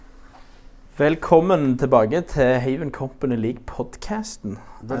Velkommen tilbake til Haven Company League-podcasten.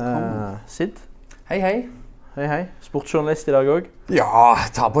 Velkommen. Sid. Hei, hei. Hei, hei. Sportsjournalist i dag også. Ja,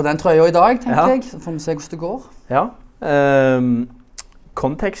 ta på den trøya i dag, tenkte jeg. Så får vi se hvordan det går. Ja.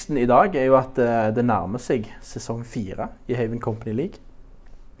 Konteksten i dag er jo at det nærmer seg sesong 4 i Haven Company League.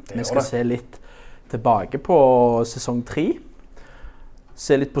 Vi skal se litt tilbake på sesong 3.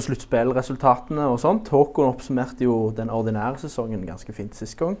 Se litt på sluttspillresultatene og sånt. Håkon oppsummerte jo den ordinære sesongen ganske fint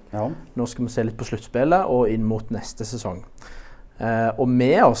sist gang. Ja. Nå skal vi se litt på sluttspillet og inn mot neste sesong. Og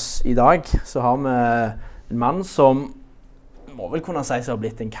med oss i dag så har vi en mann som må vel kunne si seg har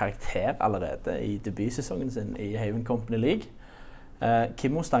blitt en karakter allerede i debutsesongen sin i Haven Company League.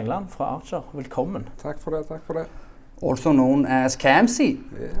 Kimmo fra Archer, velkommen. Takk for det, takk for det. Also known as Camsey,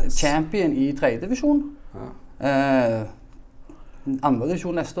 Yes. champion i 3. divisjon. Ja. Andre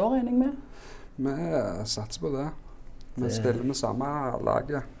divisjon neste år, regner jeg med. Vi satser på det. Vi spiller med samme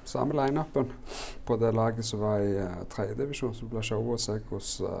laget, samme line-upen på det laget som var i 3. divisjon, så blir showet å se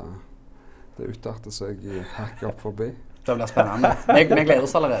hvordan det utarter seg i hakket opp forbi. Det blir spennende. Vi gleder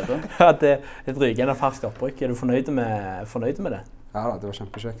oss allerede. Ja, det er et rykende ferskt opprykk. Er du fornøyd med det? Ja da, det var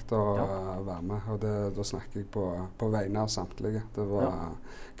kjempekjekt å være med, og da snakker jeg på vegne av samtlige. Det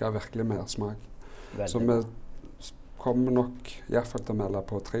ga virkelig mersmak. Så vi kommer nok i hvert fall til å melde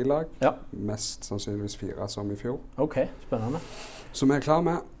på 3 lag, mest sannsynligvis 4 som i fjor. Ok, spennende. Så vi er klar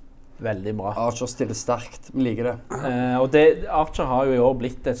med. Veldig bra. Archer stiller sterkt, vi liker det. Og Archer har jo i år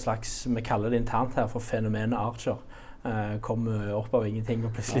blitt et slags, vi kaller det internt her, for Fenomenet Archer. Kom opp av ingenting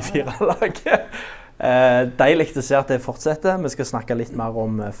og plutselig 4 lag. Deilig å se at det fortsetter. Vi skal snakke litt mer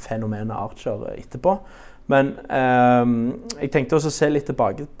om Fenomenet Archer etterpå. Men jeg tenkte også å se litt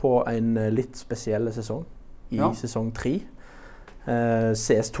tilbake på en litt spesiell sesong i sesong 3.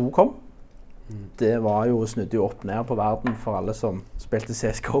 CS2 kom. Det var jo, snudde jo opp ned på verden for alle som spilte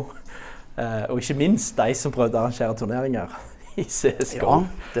CSGO. Og ikke minst de som prøvde å arrangere turneringer i CSGO. Ja,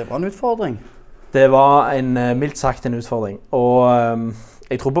 det var en utfordring. Det var mildt sagt en utfordring. Og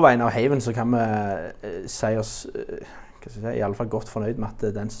jeg tror på vegne av Haven så kan vi si oss i alle fall godt fornøyd med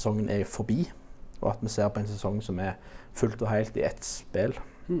at den sesongen er forbi. Og at vi ser på en sesong som er fullt og helt i ett spill.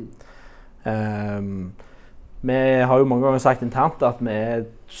 Vi har jo mange ganger sagt internt at vi er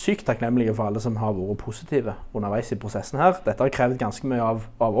sykt takknemlige for alle som har vært positive underveis i prosessen her. Dette har krevd ganske mye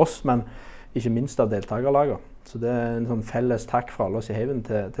av oss, men ikke minst av deltakerlaget. Så det er en sånn felles takk fra alle oss i Haven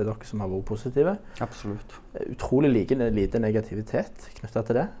til dere som har vært positive. Absolutt. Utrolig lite negativitet knyttet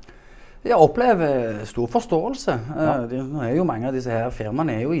til det. Jeg opplever stor forståelse. Det er jo mange av disse her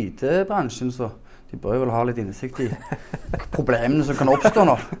firmaene er jo i IT-bransjen, så de bør vel ha litt innsikt i problemene som kan oppstå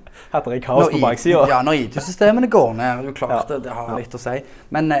nå. At det er kaos på baksiden. Ja, når IT-systemene går ned, er det jo klart det har litt å si.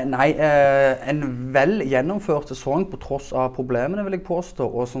 Men nei, en vel gjennomført sesong på tross av problemene, vil jeg påstå.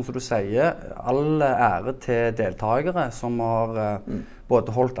 Og som du sier, all ære til deltakere som har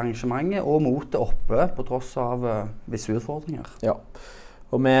både holdt arrangementet og motet oppe på tross av visse utfordringer. Ja,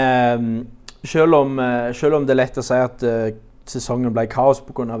 og selv om det er lett å si at sesongen ble kaos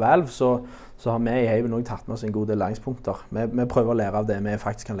på grunn av Valve, så har vi i Haven også tatt med oss en god del læringspunkter. Vi prøver å lære av det vi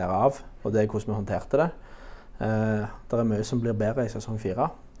faktisk kan lære av, og det er hvordan vi håndterte det. Det er mye som blir bedre i sesong 4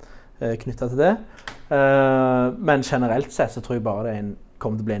 knyttet til det. Men generelt sett så tror jeg bare det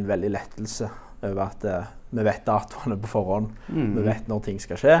kommer til å bli en veldig lettelse over at vi vet datoene på forhånd. Vi vet når ting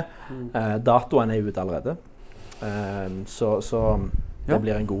skal skje. Datoen er ute allerede. Så det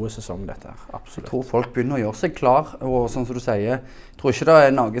blir en god sesong dette her, absolutt. Jeg tror folk begynner å gjøre seg klar, og sånn som du sier, jeg tror ikke det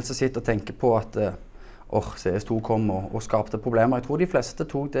er noen som sitter og tenker på at CS2 kom og skapte problemer. Jeg tror de fleste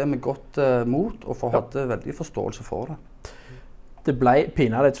tok det med godt mot og hadde veldig forståelse for det. Det ble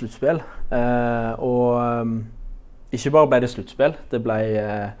pinadø et sluttspill, og ikke bare ble det sluttspill, det ble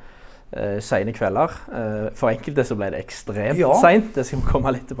sene kvelder. For enkelte så ble det ekstremt sent, det skal vi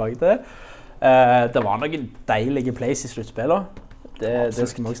komme litt tilbake til. Det var noen deilige plays i sluttspillet. Det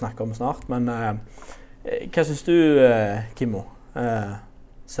skal vi også snakke om snart, men hva synes du, Kimmo?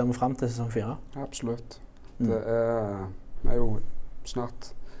 Ser vi frem til sesong 4? Absolutt. Vi er jo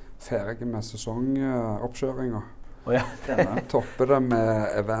snart ferdige med sesongoppkjøringen. Topper det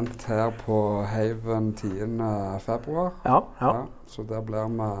med event her på Haven 10. februar. Ja, så der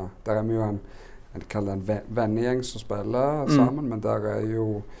er vi jo en vennegjeng som spiller sammen, men der er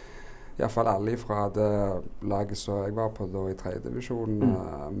jo i hvert fall alle fra det laget som jeg var på da i 3. divisjon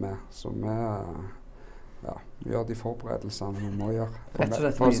med, så vi gjør de forberedelsene vi må gjøre. Rett og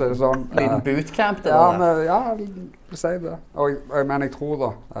slett for å si det sånn. Liten bootcamp det der. Ja, jeg si det. Men jeg tror da,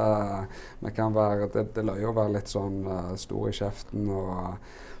 det løyer å være litt sånn stor i kjeften og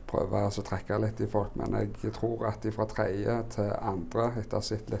prøve å trekke litt i folk, men jeg tror at fra tredje til andre, etter å ha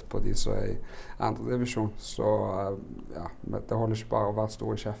sett litt på de som i andre divisjon, så det holder ikke bare å være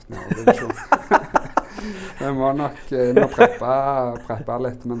stor i kjeften i andre divisjon. Vi må nok inn og preppe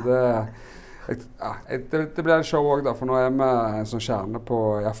litt, men det blir et show også da, for nå vi en sånn kjerne på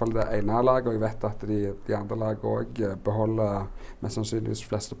i hvert fall det ene laget, og jeg vet at de andre laget også beholder mest sannsynligvis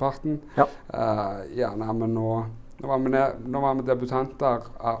flesteparten. Men nå var vi debutanter,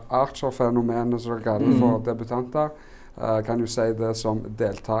 Archer Fenomenet som kaller for debutanter, kan jo si det som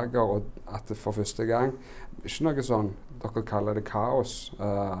deltaker, og at det for første gang, ikke noe sånn, dere kaller det kaos.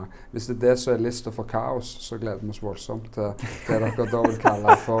 Hvis det det som lista for kaos, så gleder vi oss voldsomt til det dere da vil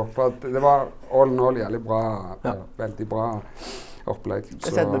kalle for det var all in all jævlig bra, veldig bra opplegg.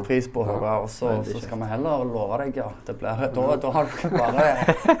 Det setter vi pris på å høre, og så skal vi heller love deg, det blir, da har du bare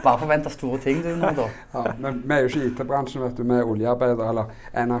forventet store ting du nå da. Men vi jo ikke i IT-bransjen, vet du, vi oljearbeidere, eller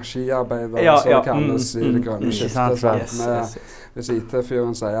energiarbeidere, som det kalles i det grønne skiftet. Hvis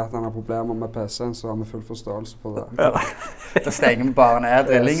IT-fyren sier at han har problemer med PC-en, så har vi full forståelse for det. Da stenger vi bare ned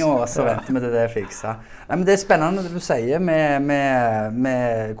drillingen, og så venter vi til det fikser. Nei, men det spennende det du sier med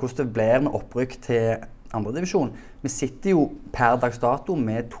hvordan det blir med opprykk til andre divisjon. Vi sitter jo per dags dato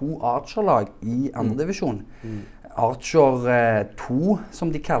med 2 Archer-lag i andre divisjon. Archer 2,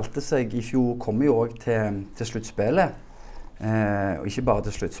 som de kalte seg i fjor, kommer jo også til sluttspillet. Og ikke bare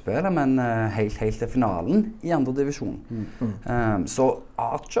til sluttspillet, men helt til finalen i andre divisjon. Så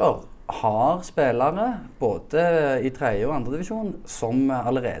Archer har spillere, både i tredje og andre divisjon, som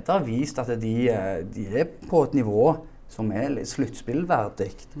allerede har vist at de på et nivå som litt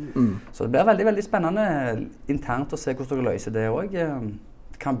sluttspillverdig. Så det blir veldig, veldig spennende internt å se hvordan dere løser det også.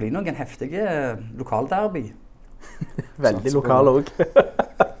 Det kan bli noen heftige lokalderby. Veldig lokale også.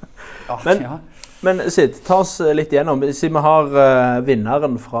 Men Sid, ta oss litt gjennom. Siden vi har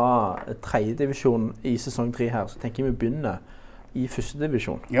vinneren fra tredje divisjon i sesong 3 her, så tenker jeg vi begynner i første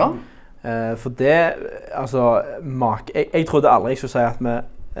divisjon. Ja. For det, altså, jeg trodde aldri jeg skulle si at vi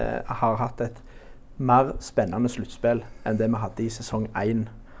har hatt et mer spennende sluttspill enn det vi hadde i sesong 1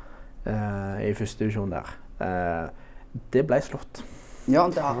 i første divisjon der. Det ble slått. Ja,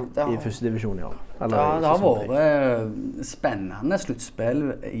 det har, i første divisjon i år. Det har vært spennende sluttspill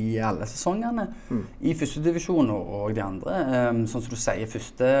i alle sesongene. I første divisjon og de andre. Sånn som du sier,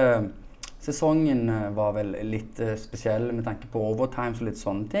 første sesongen var vel litt spesiell med tanke på overtimes og litt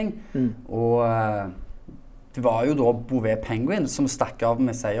sånne ting. Og det var jo da Bouvet Penguins som stakk av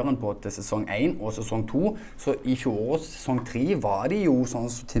med seieren på til sesong 1 og sesong 2. Så i fjor og sesong 3 var de jo, sånn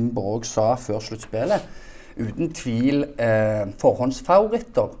som Tim Borg sa før sluttspillet, uten tvil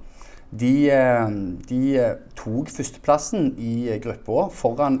forhåndsfavoritter. De tok førsteplassen i gruppa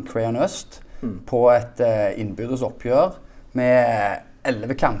foran Crayon Øst på et innbyrdes oppgjør med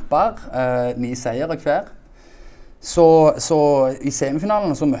 11 kamper, 9 seire hver. Så i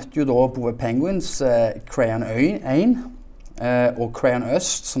semifinalen så møtte jo da Bouvet Penguins Crayon Øy 1, og Crayon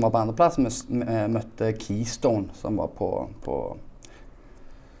Øst, som var på andreplass, møtte Keystone, som var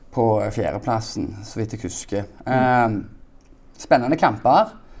på fjerdeplassen, så vidt jeg husker. Spennende kamper.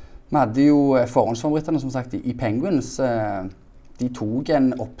 Vi hadde jo forhåndsfavorittene, som sagt, i Penguins. De tok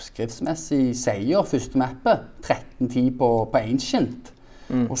en oppskriftsmessig seier første mappet, 13-10 på Ancient.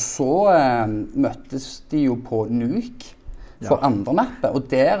 Og så møttes de jo på Nuke for andre mappet. Og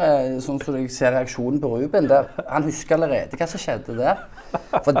der, sånn som jeg ser reaksjonen på Ruben, han husker allerede hva som skjedde der.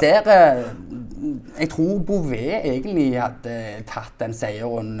 For der, jeg tror Bouvet egentlig hadde tatt den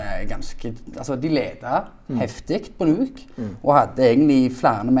seieren ganske, altså de ledet heftigt på Nuke, og hadde egentlig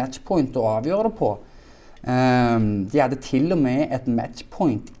flere matchpoint å avgjøre det på. De hadde til og med et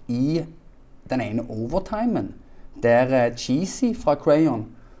matchpoint i den ene overtimen, der Cheesy fra Crayon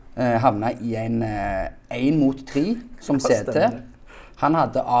havnet i en 1-3 som CT. Han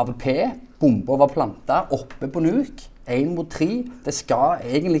hadde AVP, bomber var plantet oppe på Nuke, 1-3. Det skal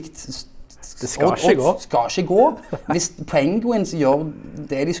egentlig ikke gå. Hvis Penguins gjør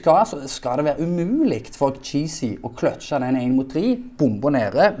det de skal, så skal det være umuligt for Cheesy å kløtsje den 1-3, bomber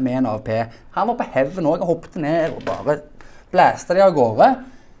nede med en AVP. Han var på heaven også, hoppet ned og bare blæste de av gårde.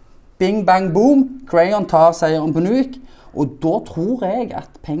 Bing, bang, boom. Crayon tar seieren på Nuke. Og da tror jeg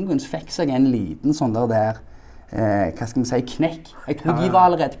at Penguins fikk seg en liten sånn der hva skal vi si, knekk. Jeg tror de var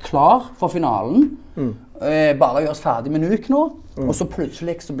allerede klar for finalen. Bare gjør oss ferdig med Nuke nå. Og så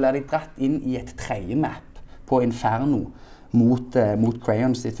plutselig så ble de dratt inn i et tredje map på Inferno mot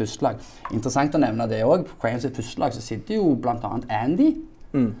Crayons sitt første lag. Interessant å nevne det også. På Crayons sitt første lag så sitter jo blant annet Andy,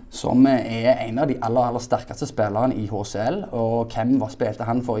 som en av de aller sterkeste spillerne i HCL. Og hvem spilte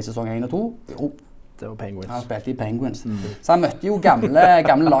han for i sesong 1 og 2? Jo, spilte og Penguins. Han spilte i Penguins. Så han møtte jo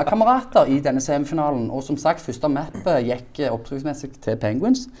gamle lagkamerater i denne semifinalen, og som sagt, første mappet gikk oppskriftsmessig til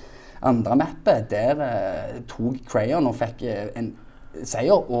Penguins. Andre mappet, der tok Crayon og fikk en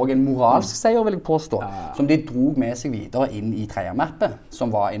seier, og en moralsk seier, vil jeg påstå, som de drog med seg videre inn i tredje mappet,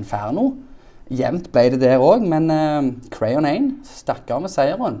 som var Inferno. Jevnt ble det der også, men Crayon 1 stakk av med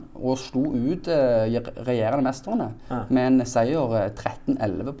seieren og slo ut regjerende mesterne med en seier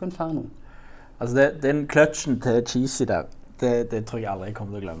 13-11 på Inferno. Altså den kløtsjen til Cheesy der, det tror jeg aldri jeg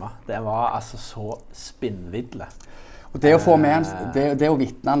kommer til å glemme. Det var altså så spinnvidle. Og det å få med han, det å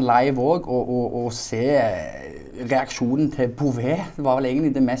vitne han live også, og se reaksjonen til Bouvet, det var vel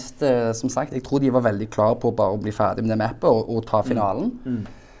egentlig det mest, som sagt, jeg tror de var veldig klare på bare å bli ferdig med det mappet og ta finalen.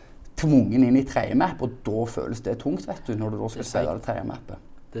 Tvungen inn i tredje mapp, og da føles det tungt, vet du, når du da skal spille det tredje mappet.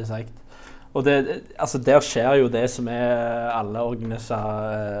 Det sagt. Og altså der skjer jo det som alle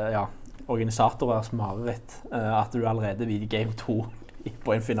organisatorers mareritt, at du allerede vid game 2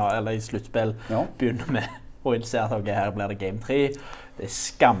 på en finale, eller i sluttspill, begynner med å innse at her blir det game 3. Det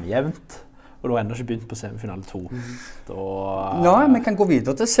skamjevnt. Og du har enda ikke begynt på semifinale 2. Nei, vi kan gå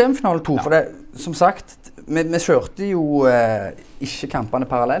videre til semifinale 2, for det, som sagt, vi kjørte jo ikke kampene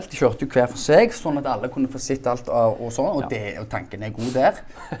parallelt, de kjørte jo hver for seg, sånn at alle kunne få sitt alt og sånn, og tanken god der.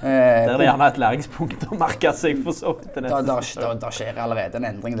 Der det gjerne et læringspunkt å merke seg for så vidt til neste år. Da skjer allerede en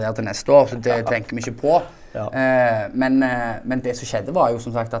endring der til neste år, så det tenker vi ikke på. Men det som skjedde var jo som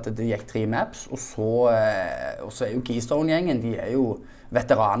sagt at det gikk 3 maps, og så jo Keystone-gjengen, de jo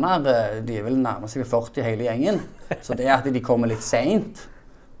veteraner, de vel nærmere seg 40 hele gjengen, så det at de kommer litt sent,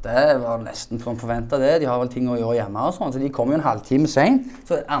 det var nesten forventet det. De har vel ting å gjøre hjemme og sånn, så de kom jo en halvtime sent.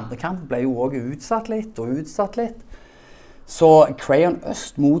 Så andre kamp ble jo også utsatt litt. Så Crayon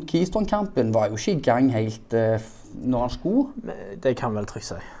Øst mot Keystone-kampen var jo ikke i gang helt når han skulle. Det kan vel trykke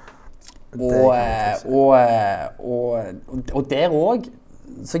seg. Og der også,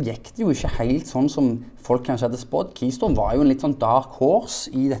 så gikk det jo ikke helt sånn som folk kanskje hadde spådd. Keystone var jo en litt sånn dark horse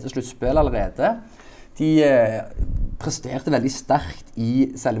i dette sluttspillet allerede. De presterte veldig sterkt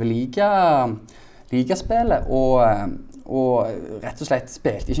i selve ligaspillet, og rett og slett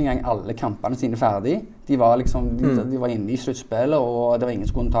spilte ikke engang alle kampene sine ferdig. De var liksom, de var inne i sluttspillet, og det var ingen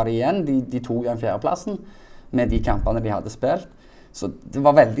som kunne ta det igjen. De tok den 4. plassen med de kampene de hadde spilt. Så det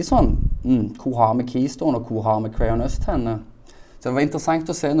var veldig sånn, hvor har vi Keystone, og hvor har vi Crayon Øst henne? Så det var interessant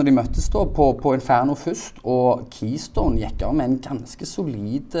å se når de møttes da på Inferno først, og Keystone gikk av med en ganske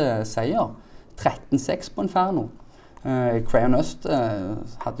solid seier. 13-6 på Inferno. Crayon Øst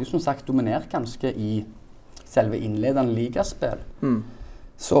hadde jo som sagt dominert ganske i selve innledende ligaspill.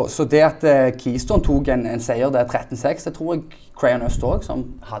 Så det at Keystone tok en seier der 13-6, det tror jeg Crayon Øst også, som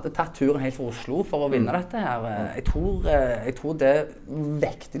hadde tatt turen helt fra Oslo for å vinne dette her. Jeg tror det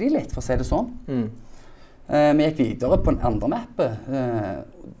vekte de litt, for å si det sånn. Vi gikk videre på den andre mappet.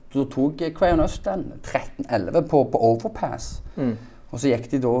 Da tok Crayon Øst den 13-11 på Overpass. Og så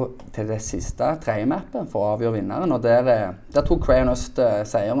gikk de da til det siste tredje mappet for å avgjøre vinneren, og der tok Crayon Øst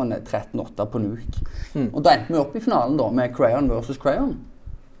seieren 13-8 på Nuke. Og da endte vi opp i finalen da, med Crayon versus Crayon.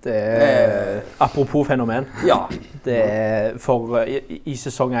 Apropos fenomen. Ja. I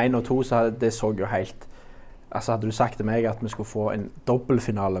sesong 1 og 2 så det så jo helt... Altså hadde du sagt til meg at vi skulle få en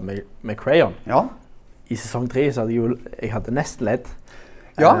dobbeltfinale med Crayon, i sesong 3 så hadde jeg hadde nesten ledd.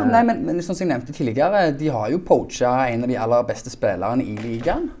 Ja, nei, men som jeg nevnte tidligere, de har jo poachet en av de aller beste spillerne i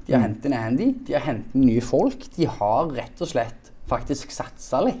ligaen. De har hentet Andy, de har hentet nye folk. De har rett og slett faktisk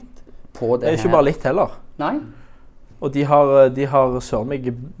satset litt på det her. Det ikke bare litt heller. Nei. Og de har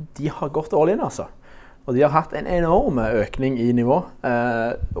gått all in, altså. Og de har hatt en enorm økning i nivå,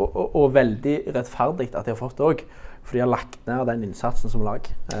 og veldig rettferdig at de har fått det også. For de har lagt ned den innsatsen som lag.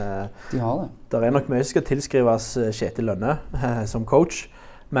 De har det. Der nok mye som skal tilskrives Kjetil Lønne som coach,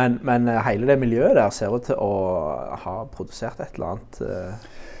 men hele det miljøet der ser ut til å ha produsert et eller annet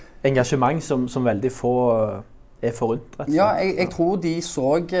engasjement som veldig få forundt, rett og slett. Ja, jeg tror de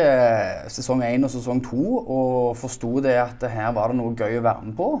så sesong 1 og sesong 2 og forstod det at her var det noe gøy å være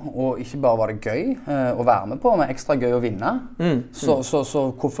med på, og ikke bare var det gøy å være med på, men ekstra gøy å vinne. Så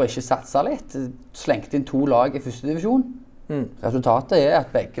hvorfor ikke satse litt? Slengte inn 2 lag i første divisjon. Resultatet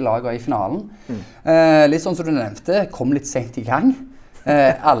at begge lag var i finalen. Litt sånn som du nevnte, kom litt sent i gang.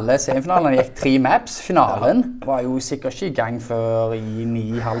 Alle semifinalene gikk 3 maps. Finalen var jo sikkert ikke i gang før i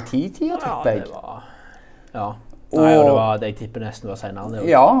 9:30-10-tida, tipper jeg. Nei, og jeg tipper nesten det var senere enn det.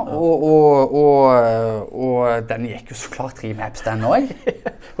 Ja, og den gikk jo så klart 3 maps den også.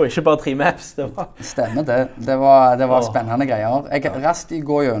 Og ikke bare 3 maps, det var... Stemmer det. Det var spennende greier. Jeg raskt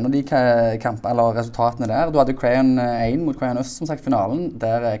går gjennom de eller resultatene der. Du hadde Crayon 1 mot Crayon Øst, som sagt, finalen,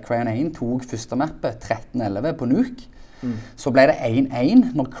 der Crayon 1 tok første mappet 13-11 på Nuke. Så ble det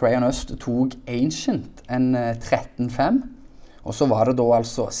 1-1 når Crayon Øst tok Ancient, en 13-5. Og så var det da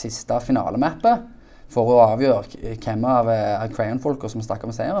altså siste finalemappet, for å avgjøre hvem av Crayon-folka som stakk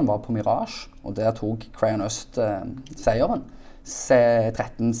med seieren var på Mirage, og der tok Crayon Øst seieren,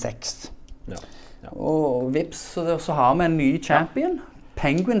 13-6. Ja. Og vips, så har vi en ny champion,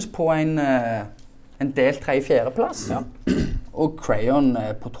 Penguins på en delt 3-4. plass, og Crayon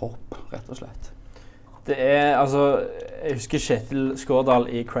på topp, rett og slett. Det altså, jeg husker Kjetil Skårdal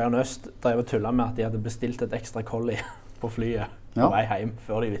i Crayon Øst drev og tullet med at de hadde bestilt et ekstra collie på flyet på vei hjem,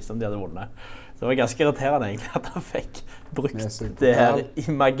 før de visste om de hadde vunnet. Det var ganske irriterende egentlig at han fikk brukt det her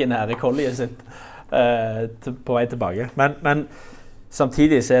imaginære kolliet sitt på vei tilbake. Men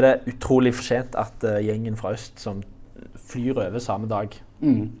samtidig så er det utrolig fortjent at gjengen fra Øst som flyr over samme dag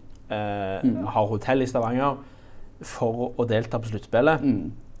har hotell i Stavanger for å delta på sluttspillet.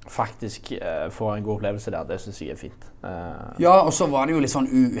 Faktisk får en god opplevelse der, det synes jeg er fint. Ja, og så var det jo litt sånn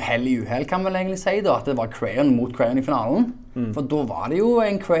uhell kan vel egentlig si da, at det var Crayon mot Crayon i finalen. For da var det jo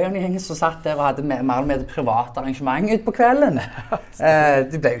en Crayon-gjeng som satt der og hadde mer med et privat arrangement ut på kvelden.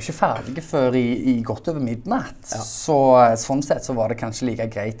 De ble jo ikke ferdige før i godt over midnatt. Så sånn sett så var det kanskje like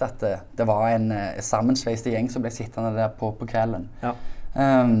greit at det var en sammensveiste gjeng som ble sittende der på kvelden. Ja.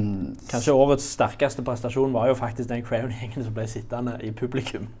 Kanskje årets sterkeste prestasjon var jo faktisk den Crayon-gjengen som ble sittende i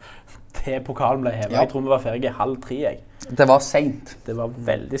publikum til pokalen ble hevet. Jeg tror vi var ferdige 2:30. Det var sent. Det var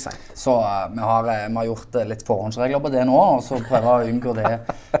veldig sent. Så vi har gjort litt forhåndsregler på det nå, og så prøver å unngå det.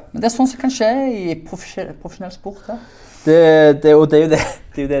 Men det er sånn som kan skje i profesjonell sport. Det er jo det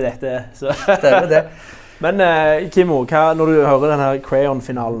dette er. Så. Det er det. Men Kimmo, når du hører denne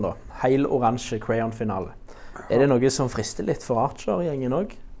Crayon-finalen da, heil oransje Crayon-finale, er det noe som frister litt for Archer-gjengen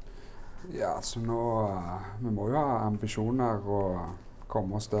også? Ja, så nå vi må jo ha ambisjoner og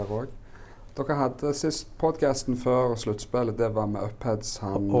komme oss der også. Dere hadde sist podcasten før sluttspillet, det var med Uppheads.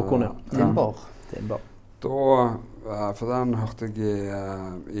 Håkon, ja. Dinbar. For den hørte jeg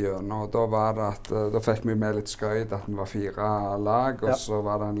i hjørnet, og da var det at da fikk vi med litt skøyd at det var 4 lag, og så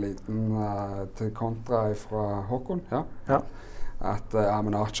var det en liten til kontra fra Håkon. Ja. At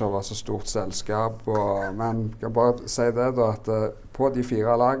men Archer var så stort selskap, men jeg kan bare si det da, at på de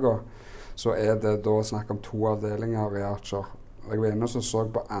 4 lagene så er det da snakk om 2 avdelinger i Archer. Jeg var inne og så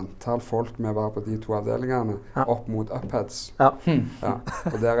på antall folk vi var på de 2 avdelingene opp mot Uppheads. Ja.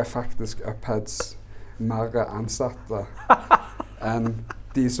 Og der er faktisk Uppheads mer ansatte enn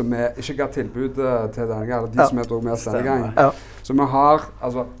de som ikke ga tilbudet til denne gang, eller de som drog med oss denne gangen. Så vi har,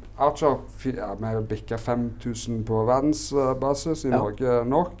 altså Archer, vi bikker 5000 på verdensbasis i Norge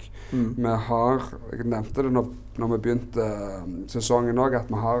nok. Vi har, jeg nevnte det når vi begynte sesongen også,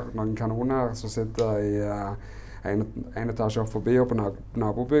 at vi har noen kanoner som sitter i en etasje opp forbi og på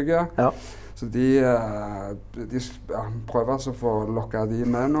nabobygget. Så de prøver altså å få lokket de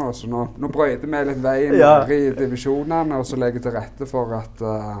med nå. Så nå brøyder vi litt veien i divisjonene, og så legger til rette for at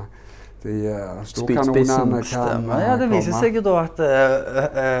de storkanonene kan Ja, det viser seg jo da at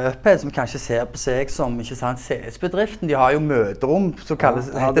Uppheads, som kanskje ser på seg som ikke sant, CS-bedriften, de har jo møterom som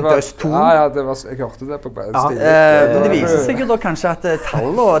heter Dust 2. Ja, jeg hørte det på men det viser seg jo da kanskje at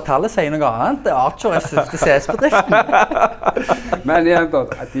tallet sier noe annet. Archer er største CS-bedriften. Men igjen da,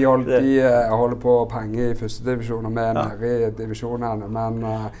 at de holder på å pange i første divisjon, og vi er nede i divisjonene. Men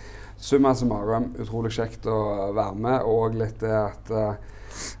summa summarum, utrolig kjekt å være med, og litt det at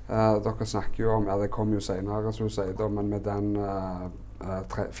dere snakker jo om, det kommer jo senere, som du sier da, men med den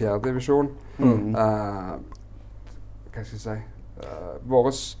 4. divisjon, hva skal jeg si,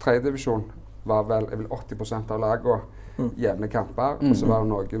 våres 3. divisjon var vel 80% av lagene jevne kamper, og så var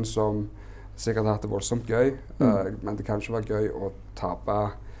det noen som sikkert hadde det voldsomt gøy, men det kan ikke være gøy å tape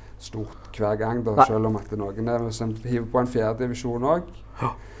stort hver gang, da, selv om at det er noen som hiver på en 4. divisjon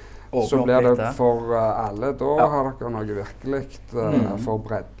også. Så blir det for alle, da har dere noe virkelig for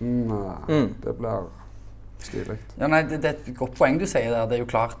bredden. Det blir stilig. Ja, nei, det er et godt poeng du sier der. Det er jo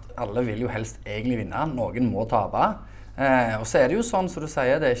klart, alle vil jo helst egentlig vinne. Noen må tape. Og så er det jo sånn, som du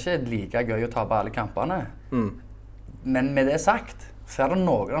sier, det er ikke like gøy å tape alle kampene. Men med det sagt, så er det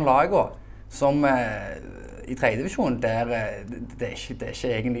noen av lagene som i 3. divisjon, der det er ikke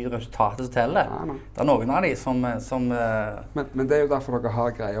egentlig resultatet som teller. Det er noen av de som Men det er jo derfor dere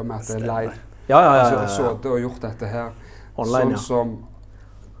har greier med at det er live. Ja. Så det har gjort dette her. Online, sånn som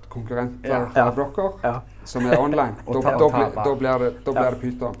konkurrenter av dere, som online. Da blir det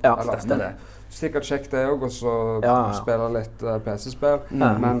pyton. Eller, sikkert kjekt det også, og så spille litt PC-spill,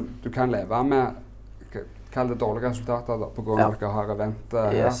 men du kan leve med kall det dårlige resultater da, på grunn av at dere har event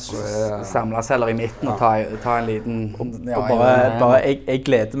samles heller i midten og ta en liten jeg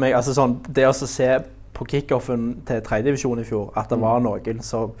gleder meg, altså sånn, det å se på kickoffen til 3. divisjon i fjor, at det var noen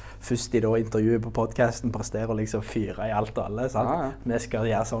som først i da intervjuet på podcasten presterer å liksom fyre i alt og alle, sant? Vi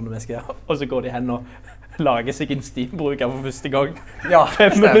skal gjøre sånn, og så går de hen og lager seg en Steam-bruker for første gang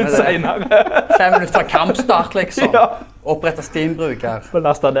 5 minutter senere. 5 minutter fra kampstart, liksom. Opprette Steam-bruker. Og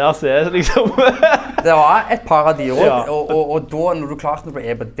laste ned CS, liksom. Det var et par av de også, og da, når du klarte når du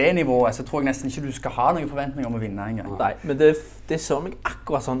på det nivået, så tror jeg nesten ikke du skal ha noen forventninger om å vinne en gang. Nei, men det så meg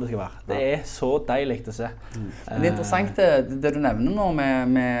akkurat sånn det skal være. Det er så deilig å se. Det er interessant det du nevner nå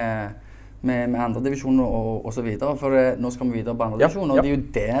med andre divisjoner og så videre, for nå skal vi videre på andre divisjoner, og det er jo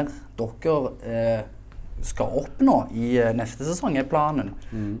der dere skal oppnå i neste sesong planen.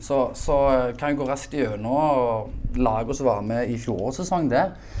 Så kan jeg gå raskt gjennom laget som var med i fjorårets sesong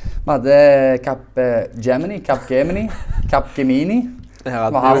der. Vi hadde Capgemini. Jeg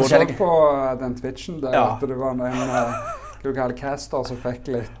har sett på den Twitchen der at det var en lokal caster som fikk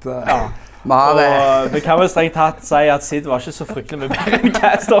litt... Vi kan vel strengt tatt si at Sid var ikke så fryktelig med bedre enn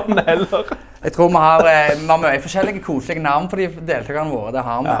casteren heller. Jeg tror vi har mye forskjellige koselige navn på de deltakerne våre, det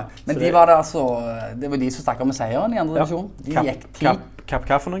har vi. Men det var de som snakket med seieren i andre divisjon. De gikk 10. Kapp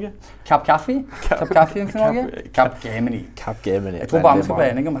kaffe noe? Kapp kaffe noe? Capgemini. Jeg tror bare vi skal bli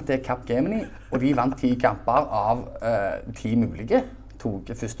enige om at det Capgemini, og de vant 10 kamper av 10 mulige.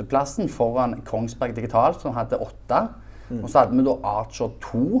 Tok førsteplassen foran Kongsberg Digital, som hadde 8. Og så hadde vi da Archer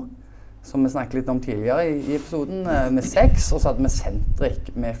 2, som vi snakket litt om tidligere i episoden, med 6, og så hadde vi Sentrik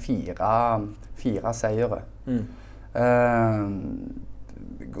med 4 seire.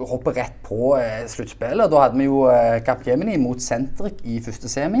 Hopper rett på sluttspillet, da hadde vi jo Capgemini mot Sentrik i første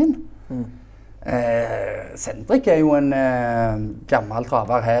semien. Sentrik jo en gammel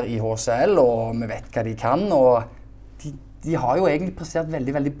traver her i HCL, og vi vet hva de kan, og de har jo egentlig prestert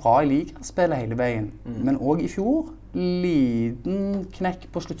veldig, veldig bra i ligaspillet hele veien, men også i fjor. Liten knekk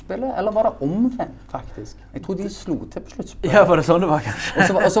på sluttspillet, eller var det omvendt faktisk? Jeg tror de slo til på sluttspillet. Ja, var det sånn det var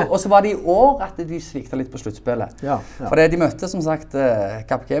kanskje? Og så var det i år at de svikta litt på sluttspillet. For det de møtte, som sagt,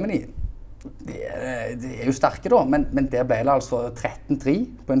 Capgemini, de jo sterke da, men det ble det altså 13-3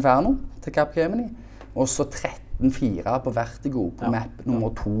 på Inferno til Capgemini, og så 13-4 på Vertigo på map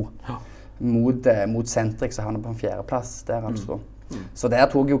nummer 2 mot Sentrik, så han på en 4. plass der altså. Så der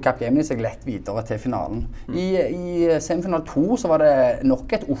tog jo Capgemini seg lett videre til finalen. I semifinal 2 så var det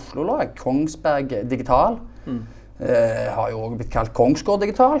nok et Oslo-lag, Kongsberg Digital. Har jo også blitt kalt Kongsgård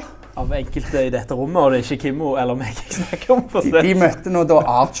Digital. Av enkelte i dette rommet, og det ikke Kimmo eller meg jeg snakker om. De møtte nå da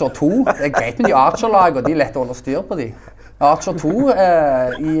Archer 2. Det greit med de Archer-lag, og de lett å holde styr på de. Archer 2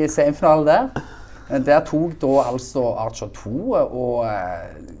 i semifinalen der. Der tog da altså Archer 2 og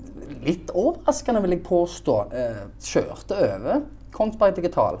litt overraskende vil jeg påstå, kjørte over Kongsberg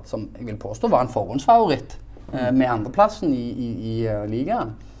Digital, som jeg vil påstå var en forhåndsfavoritt med andreplassen i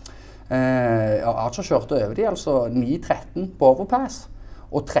ligaen. Archer kjørte over de, altså 9-13 på overpass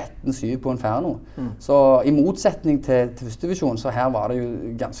og 13-7 på Inferno. Så i motsetning til første divisjon, så her var det jo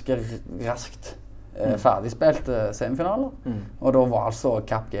ganske raskt ferdigspilt semifinaler. Og da var altså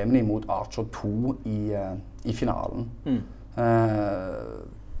Capgemini mot Archer 2 i finalen.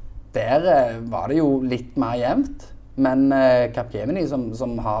 Der var det jo litt mer jevnt, men Capgemini,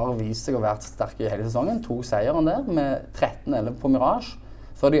 som har vist seg å være sterke i hele sesongen, tok seieren der med 13-11 på Mirage,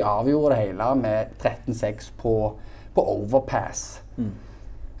 før de avgjorde det hele med 13-6 på overpass.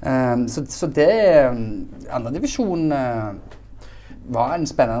 Så det andre divisjon var en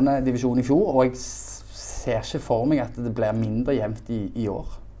spennende divisjon i fjor, og jeg ser ikke for meg at det blir mindre jevnt i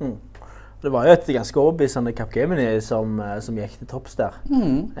år. Det var jo et ganske overbevisende Capgemini som gikk til topps der.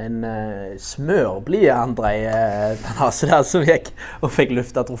 En smørblid Andrei Tanase der som gikk og fikk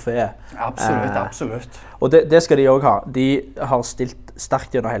lufta trofeet. Absolutt. Og det skal de også ha. De har stilt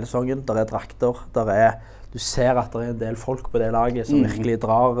sterkt gjennom hele sesongen. Der drakter, du ser at det en del folk på det laget som virkelig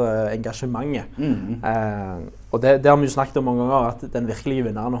drar engasjementet. Og det har vi jo snakket om mange ganger, at den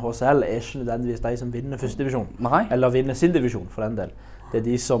virkelige vinneren av HCL ikke nødvendigvis de som vinner første divisjon. Eller vinner sin divisjon for den del. Det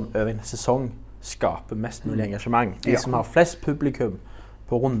de som over en sesong skaper mest mulig engasjement. De som har flest publikum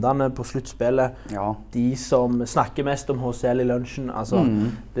på rundene, på sluttspillet. De som snakker mest om HCL i lunsjen. Altså,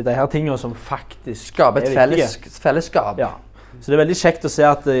 det de her tingene som faktisk skaper et fellesskap. Så det veldig kjekt å se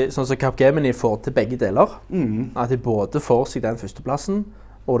at sånn som Capgemini får til begge deler. At de både får seg den førsteplassen,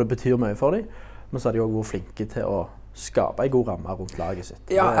 og det betyr mye for dem. Men så har de også vært flinke til å skape en god ramme rundt laget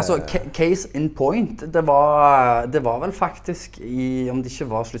sitt. Ja, altså, case in point, det var vel faktisk, om det ikke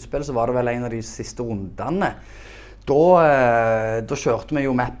var sluttspillet, så var det vel en av de siste rundene. Da kjørte vi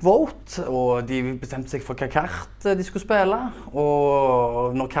jo map-vote, og de bestemte seg for hva kart de skulle spille.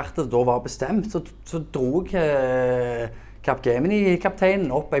 Og når kartet da var bestemt, så drog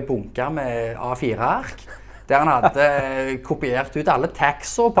Capgemini-kapteinen opp en bunke med A4-ark, der han hadde kopiert ut alle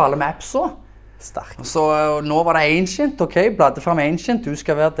taxer på alle mapser. Sterkt. Så nå var det Ancient, ok, bladde frem Ancient, du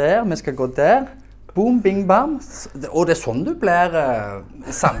skal være der, vi skal gå der. Boom, bing, bam. Og det sånn du blir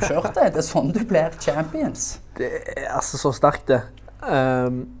samkjørte, det sånn du blir champions. Det altså så sterkt det.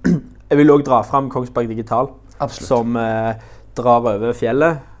 Jeg vil også dra frem Kongsberg Digital, Absolutt. som drar over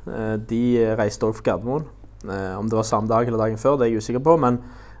fjellet. De reiste også for Gardermoen. Om det var samme dag eller dagen før, det er jeg usikker på, men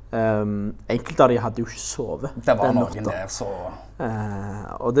enkelte av de hadde jo ikke sovet. Det var noen der, så...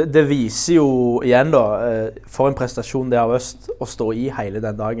 Og det viser jo igjen da, for en prestasjon det av Øst å stå i hele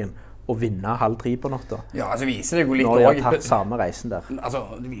den dagen og vinne 2:30 på natta. Ja, altså viser det jo litt... Når de har tatt samme reisen der. Altså,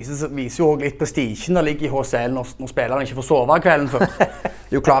 det viser jo også litt prestisjen der ligger i HCL når spillerne ikke får sove kvelden før. Det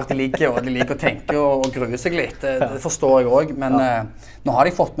er jo klart de liker å tenke og grue seg litt, det forstår jeg også, men nå har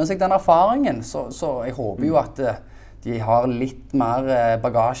de fått med seg den erfaringen, så jeg håper jo at de har litt mer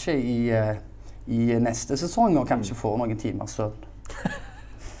bagasje i neste sesong, og kanskje får noen timer søvn.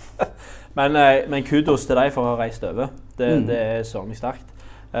 Men kudos til deg for å ha reist over. Det er sånn sterkt.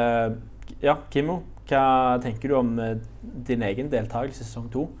 Ja, Kimmo, hva tenker du om din egen deltakelse i sesong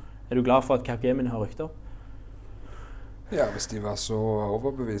 2? Er du glad for at Capgemini har rykter? Ja, hvis de var så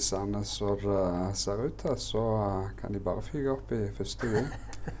overbevisende så det ser ut til, så kan de bare fyge opp i første gang.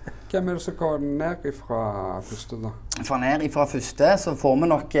 Hvem er det som går ned ifra første da? Fra ned ifra første så får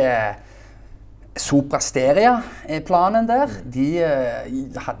vi nok Soprasteria er planen der. De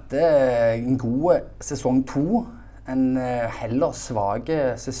hadde en god sesong 2, en heller svage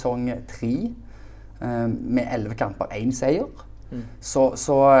sesong 3 med 11 kamper, 1 seier.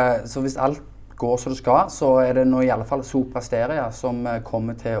 Så hvis alt går som det skal, så er det nå i alle fall Soprasteria som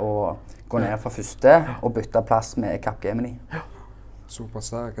kommer til å gå ned fra første og bytte plass med Capgemini.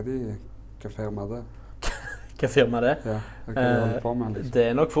 Soprasteria, hva firma er det? Hva firma er det? Ja, hva gjør du på med liksom? Det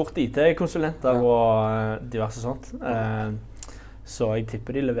er nok fort IT-konsulenter og diverse sånt. Så jeg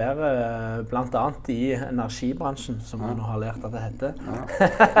tipper de leverer blant annet i energibransjen, som vi nå har lært at det heter.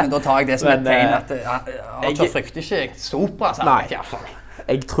 Men da tar jeg det som et tegn at Archer frykter ikke Sopra, sa jeg i hvert fall.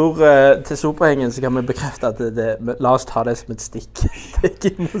 Jeg tror til Soprahengen så kan vi bekrefte at la oss ta det som et stikk. Det er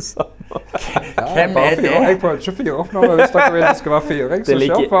Kimmo sammen. Hvem er det? Jeg prøvde ikke å fyre opp nå, hvis dere vil det skal være fyring, så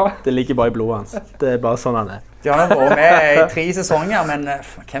kjør på. Det ligger bare i blodet hans. Det er bare sånn han er. De har vært med i 3 sesonger, men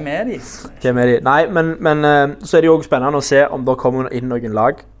hvem er de? Hvem er de? Nei, men så er det jo også spennende å se om det kommer inn noen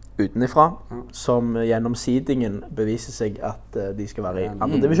lag utenifra, som gjennom seedingen beviser seg at de skal være i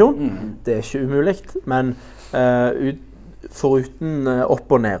andre divisjon. Det er ikke umulig, men foruten opp-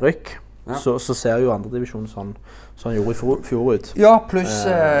 og nedrykk, så ser jo andre divisjon sånn han gjorde i fjor ut. Ja, pluss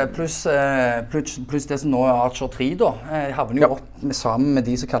det som nå er Archer 3 da. Jeg havner jo opp sammen med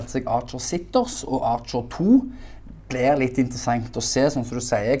de som kalte seg Archer Sitters, og Archer 2 blir litt interessant å se, sånn som du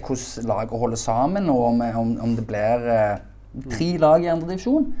sier, hvordan laget holder sammen, og om det blir 3 lag i andre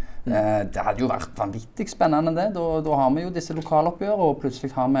divisjon. Det hadde jo vært vanvittig spennende det. Da har vi jo disse lokaloppgjør, og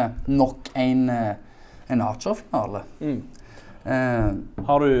plutselig har vi nok en Archer-finale.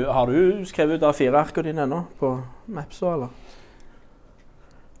 Har du skrevet ut A4-arkene dine ennå på Mapso, eller?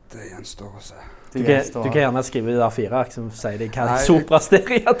 Det gjenstår å se. Du kan gjerne skrive ut A4-ark som sier det hva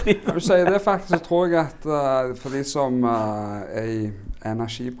Soprasteria driver. Du sier det faktisk, så tror jeg at for de som er i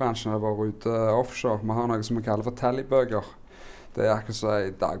energibransjen eller var ute offshore, vi har noe som vi kaller for tallybøker. Det er akkurat så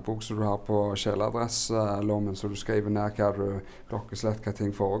en dagbok som du har på kjeledresslommen, så du skriver ned hva klokkeslett, hva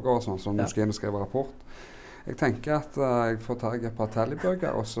ting foregår, sånn du skal inn og skrive rapport. Jeg tenker at jeg får ta et par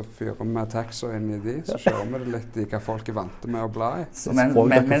tallybøker, og så fyrer vi taxer inn i de, så kjører vi det litt i hva folk er vant med å bla i. Men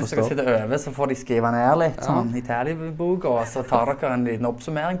mens dere sitter over, så får de skrive ned litt sånn i tallyboka, og så tar dere en liten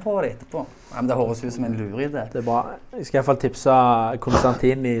oppsummering på det etterpå. Ja, men det høres ut som en luridé. Det er bra. Jeg skal i hvert fall tipse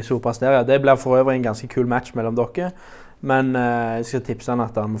Konstantin i Soprasteria. Det blir for øvrig en ganske kul match mellom dere. Men jeg skal tipse han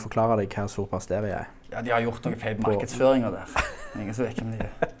at han må forklare deg hva Soprasteria er. Ja, de har gjort noen feil markedsføringer der. Ingen som vet hvem de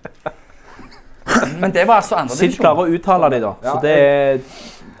er. Men det var altså andre divisjon. Sitt klarer å uttale de da. Så det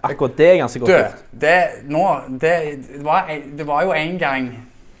akkurat det er ganske godt gjort. Det var jo en gang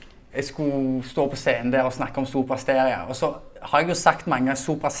jeg skulle stå på scenen der og snakke om Soprasteria. Og så har jeg jo sagt mange ganger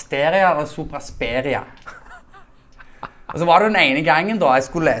Soprasteria og Soprasperia. Og så var det den ene gangen da jeg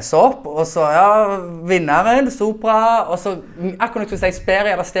skulle lese opp, og så, vinneren, Sopra, og så, akkurat når jeg skulle si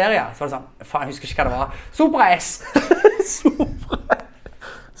Speria eller Steria, så var det sånn, faen, jeg husker ikke hva det var. Sopra S!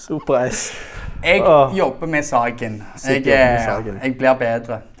 Sopra S. Jeg jobber med saken. Jeg blir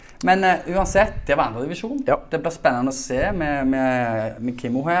bedre. Men uansett, det var andre divisjon. Ja. Det blir spennende å se med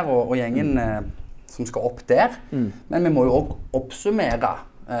Kimmo her og gjengen som skal opp der. Men vi må jo også oppsummere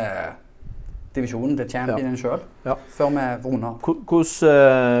divisjonen til championen selv, før vi runder.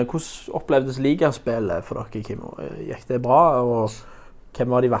 Hvordan opplevdes ligaspillet for dere, Kimmo? Gikk det bra, og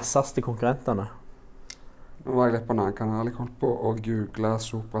hvem var de vasseste konkurrentene? Nå var jeg litt på en annen kanal. Jeg holdt på å google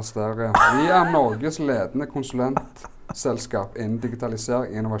Sopra Stereo. Vi Norges ledende konsulentselskap innen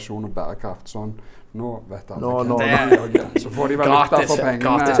digitalisering, innovasjon og bærekraft. Sånn, nå vet alle. Så får de valuta for pengene.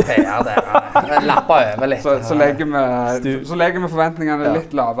 Gratis PR der. Lapper over litt. Så legger vi forventningene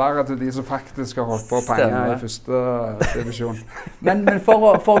litt lavere til de som faktisk har holdt på penger i første divisjon. Men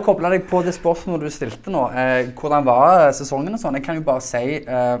for å koble deg på det spørsmålet du stilte nå, hvordan var sesongen og sånn? Jeg kan jo bare si,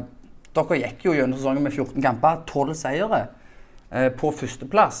 dere gikk jo gjennom sesongen med 14 kamper, 12 seire. På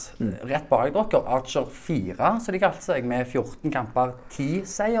førsteplass, rett bak dere, Archer 4, så de kalte seg, med 14 kamper, 10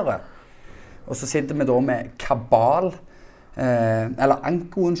 seire. Og så sitter vi da med Kabal, eller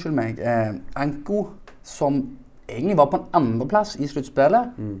Anko, unnskyld meg, Anko, som egentlig var på en andreplass i sluttspillet,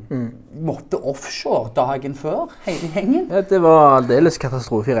 måtte offshore dagen før, hele gjengen. Ja, det var aldeles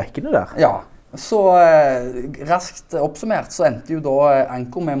katastrofe i rekkene der. Ja, så raskt oppsummert så endte jo da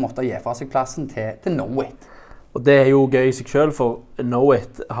Anko med å måtte gi fra seg plassen til Knowit. Og det er jo gøy i seg selv, for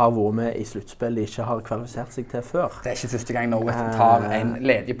Knowit har vært med i sluttspill de ikke har kvalifisert seg til før. Det er ikke første gang Knowit tar en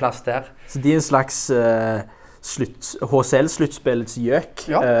ledig plass der. Så de er en slags HCL-sluttspillets gjøk,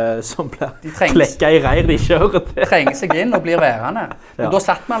 som blir klekket i reir de kjører til. Trenger seg inn og blir værende. Men da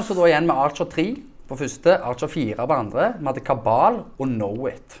satt vi altså da igjen med Archer 3 på første, Archer 4 på andre. Vi hadde Kabal og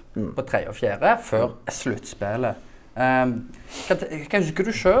Knowit på 3 og 4 før sluttspillet. Hva husker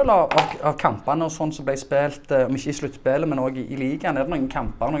du selv av kampene og sånn som ble spilt, om ikke i sluttspillet, men også i ligaen? Er det noen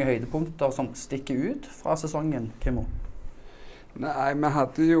kamper, noen høydepunkter som stikker ut fra sesongen, Kimmo? Nei, vi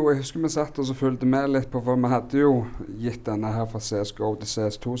hadde jo, jeg husker vi satt og så fulgte med litt på, for vi hadde jo gitt denne her fra CSGO til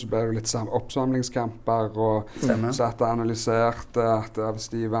CS2, så ble det jo litt oppsamlingskamper, og satt og analyserte at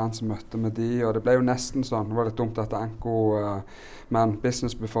hvis de vant så møtte med de, og det ble jo nesten sånn, det var litt dumt at Anko, men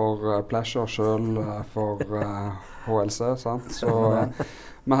business before pleasure selv for HLC, sant? Så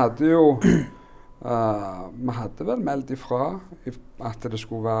vi hadde jo, vi hadde vel meldt ifra at det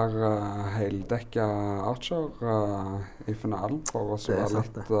skulle være heldekka Archer i finalen for oss å være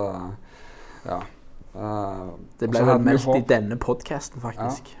litt, det ble vel meldt i denne podcasten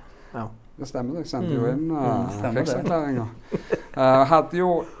faktisk. Ja. Det stemmer, jeg sendte jo inn fikserklæringer. Hadde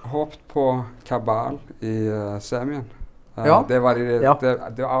jo håpet på Kabal i semien. Det var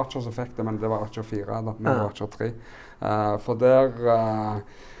Archer som fikk det, men det var Archer 4 da, med Archer 3. For der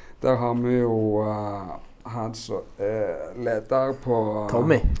har vi jo han som leder på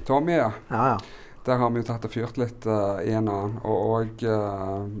Tommy, ja. Der har vi jo tatt og fyrt litt i en annen, og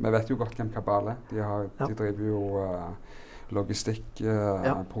vi vet jo godt hvem Kabal er. De driver jo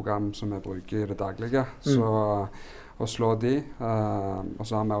logistikkprogram som vi bruker i det daglige, så å slå de, og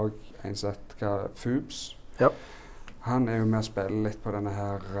så har vi også en sett Fubs. Han er jo med å spille litt på denne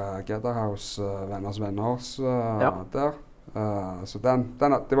her Gatherhouse, venners der. Så det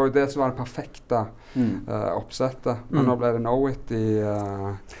var jo det som var det perfekte oppsettet. Men nå ble det Knowit i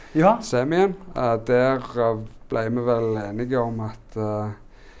semien. Der ble vi vel enige om at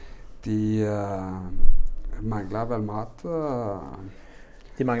de manglet vel mat.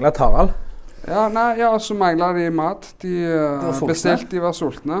 De manglet Tarald? Ja, så manglet de mat. De bestilte, de var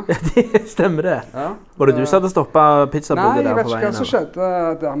sultne. Stemmer det. Var det du som hadde stoppet pizzabudet der på veien? Nei, jeg vet ikke hva som skjedde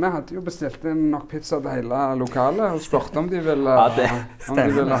der. Vi hadde jo bestilt inn nok pizza til hele lokalet og spurte om de ville ha.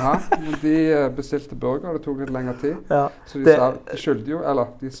 Men de bestilte burger, det tok litt lengre tid. Så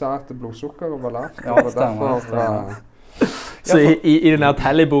de sa at blodsukkeret var lavt. Ja, det stemmer. Så i den her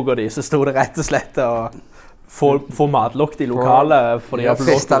tallyboka di så stod det rett og slett få matlukt i lokalet fordi jeg har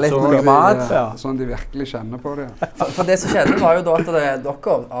festa litt mye mat. Sånn de virkelig kjenner på det. For det som skjedde var jo da at dere,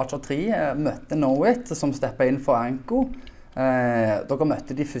 Archer 3, møtte Knowit som steppet inn for Anko. Dere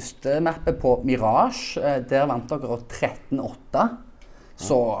møtte de første mappet på Mirage. Der vant dere 13-8.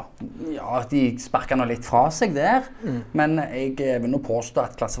 Så de sparket nå litt fra seg der. Men jeg vil nå påstå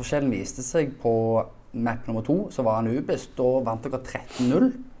at klasseforskjellen viste seg på map nummer 2, så var han ubest. Da vant dere 13-0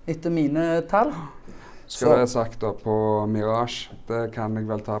 etter mine tall. Skal det sagt da, på Mirage, det kan jeg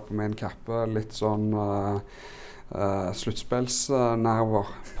vel ta på min kappe, litt sånn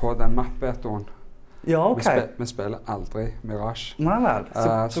sluttspillsnerver på den mappetoen. Ja, ok. Vi spiller aldri Mirage. Nei vel.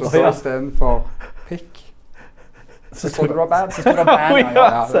 Så i stedet for pikk, så sto det band.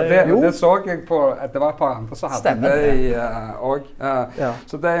 Det så jeg på, det var et par andre som hadde det også.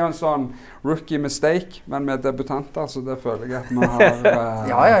 Så det jo en sånn rookie mistake, men med debutanter, så det føler jeg at vi har...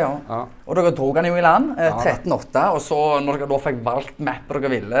 Ja. Og dere drog han jo i land, 13-8, og så når dere da fikk valgt mappet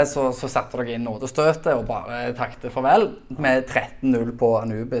dere ville, så satte dere inn nådestøtet og bare takte farvel med 13-0 på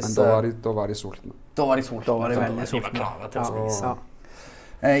Anubis. Men da var de sultne. Da var de veldig sultne. De var klare til å spise.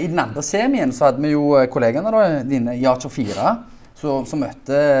 I den andre semien så hadde vi jo kollegene dine i Archer 4 som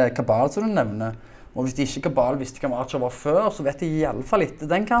møtte Kabal, som du nevner. Og hvis de ikke Kabal visste hvem Archer var før, så vet de i alle fall etter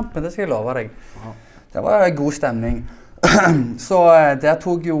den kampen, det skal jeg love deg. Det var god stemning. Så der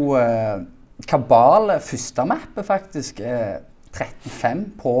tok jo Kabal første mappet faktisk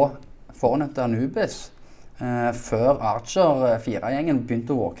 13-5 på fornevnte Anubis. Før Archer 4-gjengen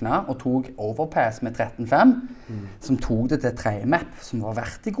begynte å våkne og tok overpass med 13-5, som tok det til tredje map, som var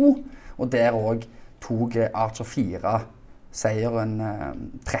vertigo, og der også tok Archer 4 seieren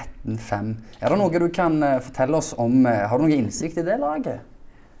 13-5. Det noe du kan fortelle oss om, har du noe innsikt i det laget?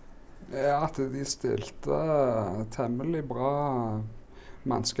 Ja, at de stilte temmelig bra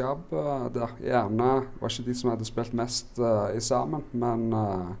mannskap der. Gjerne var ikke de som hadde spilt mest i Sammen, men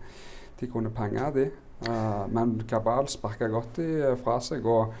de kunne penge de. Men Kabal sparket godt fra seg,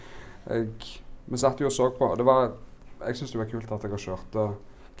 og vi satt jo og så på. Jeg synes det var kult at jeg kjørte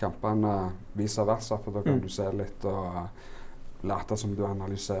kampene vice versa, for da kan du se litt og late som du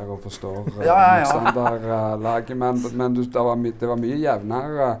analyserer og forstår motstanderlaget, men det var mye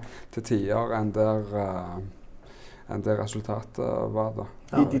jevnere til tider enn det resultatet var da.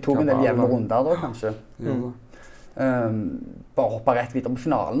 De tok en del jevne runder da, kanskje? Bare hoppe rett videre på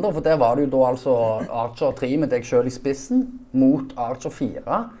finalen da, for der var det jo da altså Archer 3 med deg selv i spissen mot Archer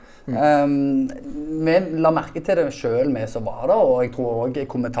 4. Vi la merke til det selv med som var da, og jeg tror også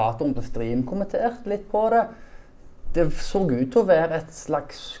kommentatoren på stream kommenterte litt på det. Det så ut til å være et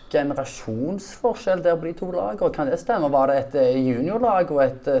slags generasjonsforskjell der på de to lag, og kan det stemme? Var det et juniorlag og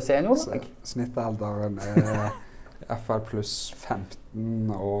et seniorlag? Snittalderen i hvert fall pluss 15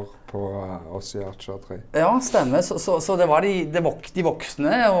 år på oss i Archer 3. Ja, stemmer. Så det var de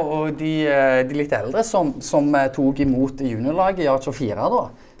voksne og de litt eldre som tok imot juniorlaget i Archer 4 da.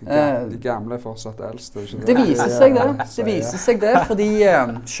 De gamle er fortsatt eldste, ikke det? Det viser seg det. Det viser seg det, fordi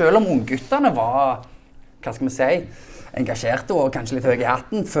selv om ungguttene var, hva skal vi si, engasjerte og kanskje litt høye i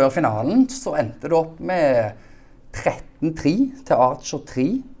hatten før finalen, så endte det opp med 13-3 til Archer 3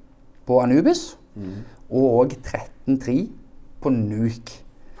 på Anubis, og 13-3 på Nuke.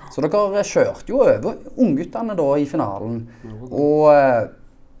 Så dere kjørte jo over ungguttene da i finalen. Og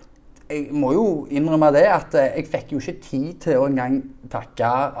jeg må jo innrømme det at jeg fikk jo ikke tid til å engang takke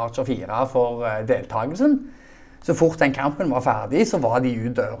Archer 4 for deltakelsen. Så fort den kampen var ferdig, så var de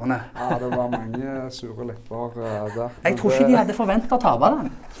ut dørene. Ja, det var mange sure lepper der. Jeg tror ikke de hadde forventet å tape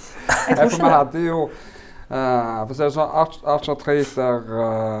den. For vi hadde jo, for å si det sånn, Archer 3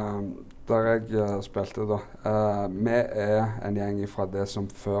 der jeg spilte da. Vi en gjeng fra det som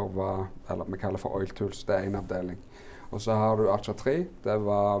før var, eller vi kaller for Oil Tools, det en avdeling. Og så har du Archer 3, det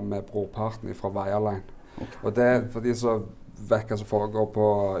var med brorparten fra Wireline. Og det for de som vet hva som foregår på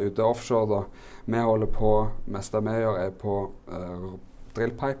ute offshore da, vi holder på, mest av vi gjør på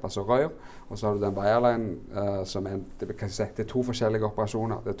drillpipe, altså rør, og så har du den Wireline som det to forskjellige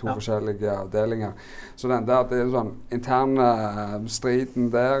operasjoner, det to forskjellige avdelinger. Så den der, det sånn interne striden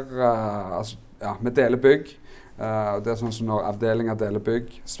der, altså, ja, vi deler bygg. Det sånn som når avdelinger deler bygg,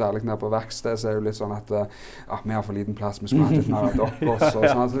 særlig nede på verksted, så det jo litt sånn at vi har for liten plass, vi skulle ha litt mer av oss og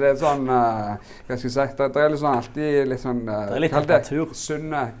sånn. Så det sånn, hva skal jeg si, det litt sånn alltid litt sånn, kall det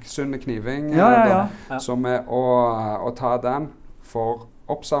sunne kniving, som å ta den for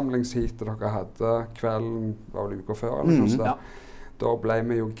oppsamlingsheatet dere hadde kvelden, var vel uka før, eller noe sånt. Da ble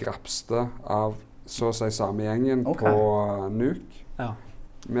vi jo grapste av så å si samme gjengen på Nuke.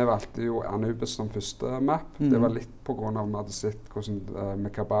 Vi valgte jo Anubis som første map. Det var litt på grunn av vi hadde sett hvordan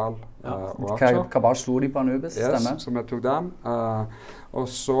med Kabal og Archer. Kabal sto de på Anubis, stemmer. Så vi tok den. Og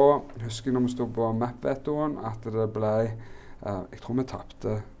så husker jeg når vi stod på map-vetoen at det ble, jeg tror vi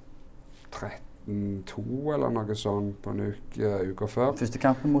tapte 13-2 eller noe sånn på Nuke uka før. Første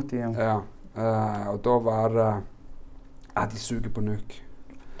kampen mot de, ja. Og da var det, de suger på Nuke.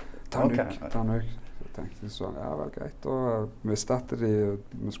 Ta Nuke. Så tenkte jeg sånn, ja, vel greit. Og vi visste at vi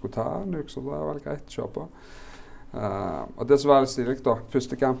skulle ta Nuke, så det var vel greit, kjør på. Og det som var litt stilig da,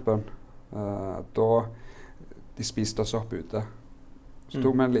 første kampen, da de spiste oss opp ute. Så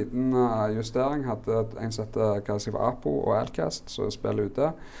tok vi en liten justering, hadde en som heter Apo og Alcast, som spiller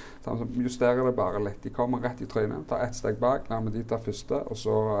ute. Så justerer det bare litt. De kommer rett i trynet, tar ett steg bak, lar vi de ta første, og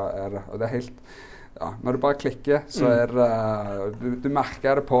så det. Og det helt, ja, når du bare klikker, så det, du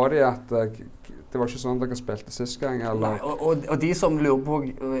merker det på dem at det var ikke sånn dere spilte sist gang, eller? Nei, og de som lurer på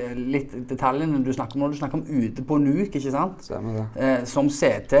litt detaljene du snakker om, når du snakker om ute på nuk, ikke sant? Stemmer det. Som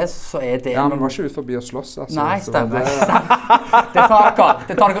CT, så det... Ja, men vi var ikke ut forbi å slåss, altså. Nei, stemmer. Det tar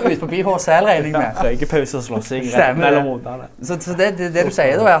dere ut forbi HCL-regning med. Røykepause og slåssing rett mellom rundene. Så det du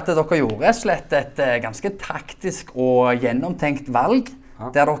sier da, at dere gjorde slett et ganske taktisk og gjennomtenkt valg,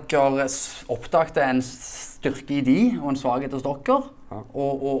 der dere oppdaget en styrke i de og en svaghet hos dere,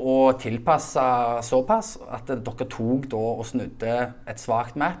 og tilpasset såpass at dere tok da og snudde et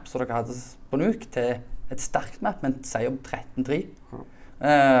svagt map som dere hadde på nuk til et sterkt map, men seier på 13-3.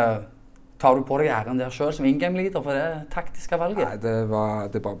 Tar du på deg æren der selv som in-game-leader for det taktiske valget? Nei,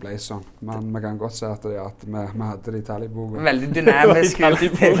 det bare ble sånn. Men vi kan godt si at vi hadde det i tallyboka. Veldig dynamisk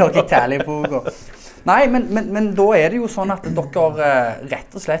i tallyboka. Nei, men da det jo sånn at dere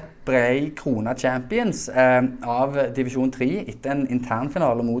rett og slett ble krona champions av divisjon 3 etter en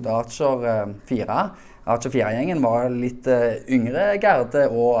internfinale mot Archer 4. Archer 4-gjengen var litt yngre garde,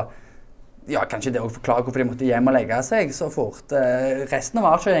 og ja, kanskje det å forklare hvorfor de måtte hjem og legge seg så fort. Resten av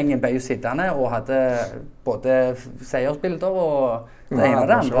Archer-gjengen ble jo sittende og hadde både seiersbilder og det ene og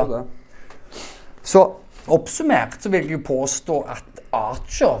det andre. Så oppsummert så vil jeg jo påstå at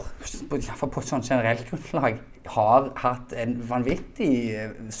Archer, på et sånn generelt grunnlag, har hatt en vanvittig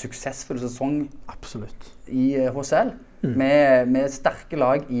suksessfull sesong i HCL, med sterke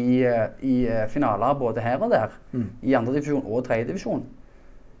lag i finaler både her og der, i andre divisjon og tredje divisjon.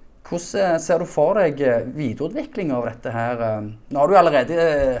 Hvordan ser du for deg videreutvikling av dette her? Nå har du allerede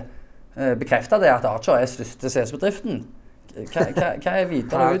bekreftet det at Archer største CS-bedriften. Hva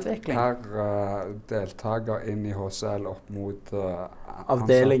videre utvikling? Her deltaker inn i HCL opp mot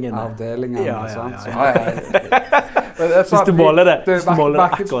avdelingene. Sant? Hvis du måler det.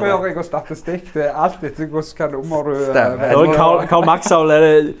 Markedsføring og statistikk, det alt etter hvilket nummer du... Karl Maxwell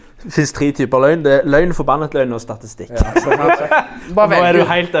det finnes 3 typer løgn. Det løgn, forbannet løgn og statistikk. Nå du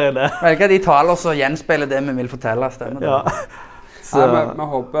helt der inne. Velger de taler som gjenspeiler det vi vil fortelle, stemmer det? Nei, vi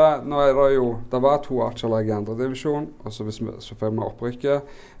håper, nå det jo, det var 2 Archer-lag i andre divisjon, og så får vi opprykket.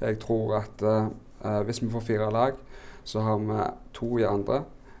 Jeg tror at hvis vi får 4 lag, så har vi 2 i andre,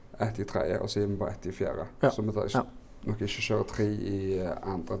 1 i tredje, og så gir vi bare 1 i fjerde. Så vi tar nok ikke kjøre 3 i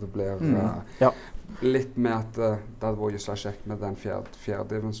andre. Det blir litt med at det hadde vært just kjekt med den fjerde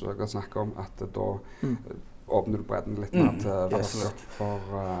diven som dere snakker om, at da åpner du bredden litt mer til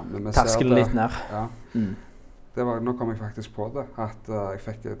terskelen litt nær. Nå kom jeg faktisk på det, at jeg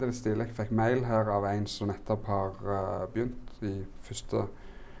fikk, det litt stilig, jeg fikk mail her av en som nettopp har begynt i 1.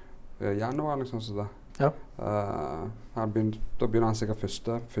 januar, liksom så det. Da begynner han sikkert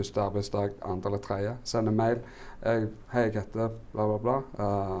første arbeidsdag, 2. eller 3. Sender mail, hei, jeg heter bla bla bla,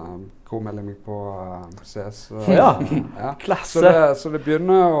 hvor melder jeg meg på CS? Klasse! Så det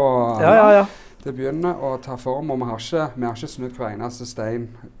begynner å... Det begynner å ta form, og vi har ikke snudd hver eneste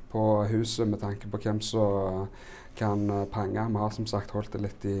stein på huset med tanke på hvem som kan pange. Vi har som sagt holdt det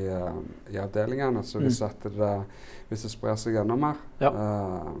litt i avdelingene, så hvis det sprer seg enda mer,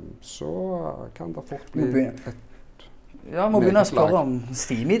 så kan det fort bli Ja, vi må begynne å spørre om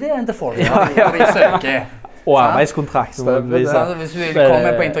Steam-ideen til folk når de søker. Og arbeidskontrakt. Hvis du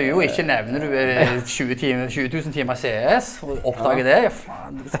kommer på intervju og ikke nevner du 20 000 timer CS og oppdager det,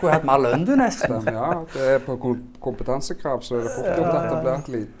 faen, du skulle hatt mer lønn du nesten. Ja, det på kompetansekrav, så det fort gjort at det blir et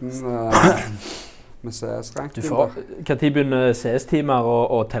liten med CS-ranking. Hva tid begynner CS-timer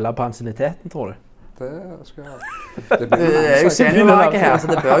å telle på ansienniteten, tror du? Det skal jeg ha. Det jo seniorlaget her, så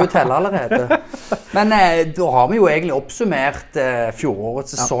det bør jo telle allerede. Men da har vi jo egentlig oppsummert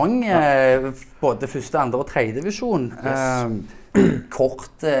fjorårets sesong, både 1., 2. og 3. divisjon.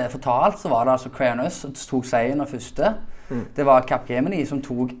 Kort fortalt så var det altså Kreanus som tok seieren av 1. Det var Capgemini som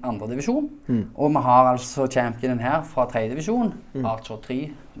tok 2. divisjon. Og vi har altså championen her fra 3. divisjon, Archer 3,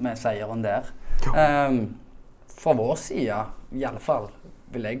 med seieren der. Fra vår side, i alle fall,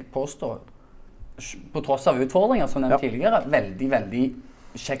 vil jeg påstå, på tross av utfordringer som nevnt tidligere, veldig, veldig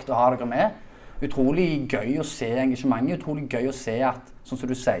kjekt å ha dere med. Utrolig gøy å se engasjementet, utrolig gøy å se at, sånn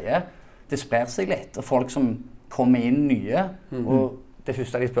som du sier, det sprer seg litt, og folk som kommer inn nye, og det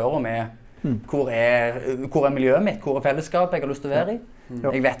første de spør om hvor er miljøet mitt, hvor er fellesskapet jeg har lyst til å være i?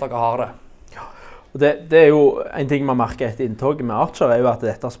 Jeg vet dere har det. Og det jo en ting man merker etter inntoget med Archer, jo at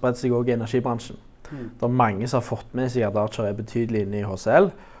dette har spredt seg også i energibransjen. Det mange som har fått med seg at Archer betydelig inne i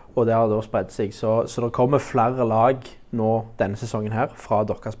HCL, og det har da spredt seg. Så det kommer flere lag nå denne sesongen her fra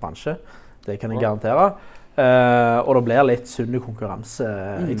deres bransje. Det kan jeg garantere. Og det blir litt sunn konkurranse.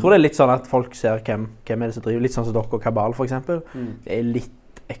 Jeg tror det er litt sånn at folk ser hvem er det som driver. Litt sånn som dere og Kabal for eksempel. Det er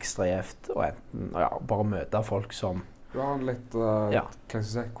litt ekstra gjevt å bare møte folk som... Du har litt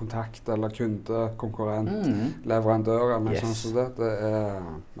kontakt eller kunde, konkurrent, leverandør eller noe sånt som det. Det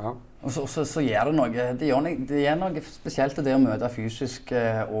er, Og så gjør det noe. Det gjør noe spesielt det å møte fysisk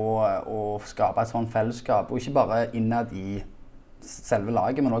og skape et sånt fellesskap. Og ikke bare innad i selve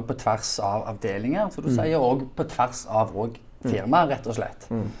laget, men også på tvers av avdelinger. Så du sier også på tvers av firmaer, rett og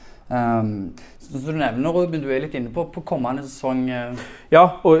slett. Så du nevner, Ruben, du er litt inne på kommende sesong. Ja,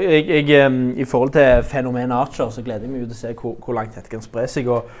 og jeg i forhold til Fenomenet Archer så gleder jeg meg til å se hvor langt dette kan spre seg,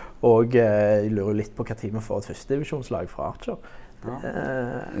 og jeg lurer litt på hva tid vi får et førstedivisjonslag fra Archer.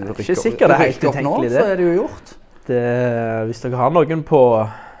 Ikke sikkert det er helt utenkelig det. Så er det jo gjort. Hvis dere har noen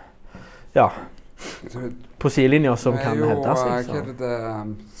på sidelinjer som kan hevde seg. Hva er det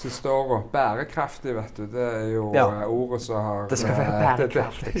siste året? Bærekraftig, vet du. Det er jo ordet som har... Det skal være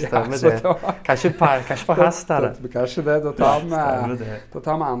bærekraftig, stemmer det. Kanskje forhaste det. Kanskje det. Da tar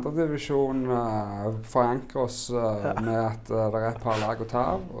vi andre divisjon, forankrer oss med at det er et par lag å ta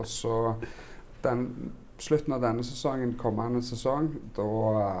av, og så slutten av denne sesongen, kommende sesong, da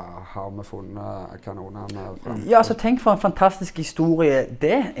har vi funnet kanonene frem. Ja, så tenk for en fantastisk historie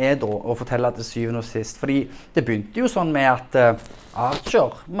det er da, å fortelle til syvende og sist. Fordi det begynte jo sånn med at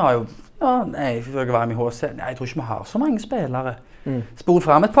Archer, vi har jo, jeg vil være med i HC, jeg tror ikke vi har så mange spillere. Spol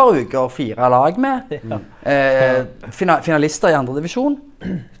frem et par uker, 4 lag med. Finalister i andre divisjon,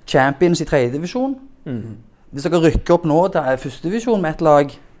 champions i tredje divisjon. Hvis dere rykker opp nå til første divisjon med et lag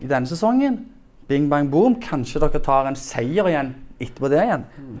i denne sesongen, bing, bang, boom, kanskje dere tar en seier igjen etterpå det igjen.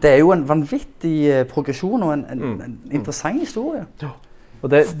 Det er jo en vanvittig progresjon og en interessant historie. Ja.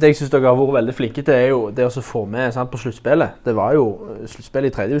 Og det jeg synes dere har vært veldig flinke til er jo det å få med på sluttspillet. Det var jo,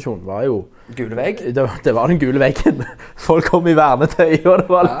 sluttspillet i tredje divisjon var jo... Gule vegg? Det var den gule veggen. Folk kom i vernetøy, og det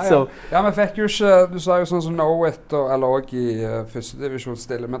var liksom... Ja, vi fikk jo ikke, du sa jo sånn som Knowit, eller også i første divisjon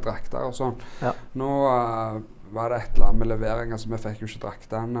stille med drakter og sånn. Nå var det et eller annet med leveringer, så vi fikk jo ikke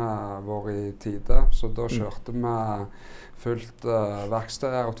draktene våre i tide. Så da kjørte vi fullt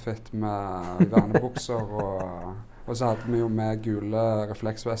verkstedoutfit med vernebukser, og så hadde vi jo med gule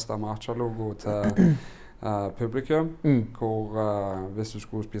refleksvester med Archer-logo til publikum, hvor hvis du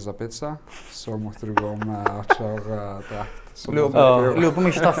skulle spise pizza, så måtte du gå med Archer-drakt. Lurer på om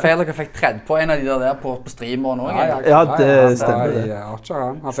jeg ikke tar feil, dere fikk tredd på en av de der på streameren også. Ja, det stemmer det. Archer,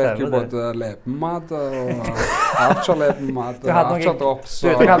 han fikk jo både lepenmat og Archer-lepenmat og Archer-drops.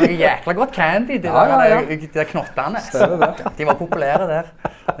 Dere hadde noe jækla godt candy, de der knottene. De var populære der.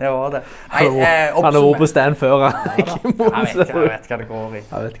 Det var det. Han har vært på stand før. Jeg vet hva det går i.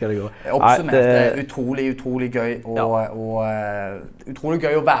 Oppsummert, utrolig gøy, og utrolig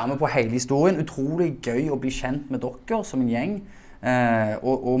gøy å være med på hele historien. Utrolig gøy å bli kjent med dere som en gjeng.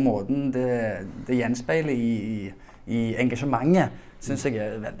 Og måten det gjenspeiler i engasjementet, synes jeg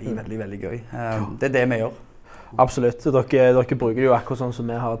er veldig gøy. Det er det vi gjør. Absolutt. Dere bruker det jo akkurat sånn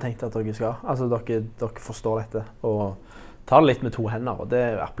som vi har tenkt at dere skal. Altså, dere forstår dette og tar det litt med 2 hender, og det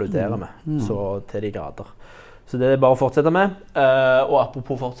applauderer vi så til de grader. Så det er bare å fortsette med. Og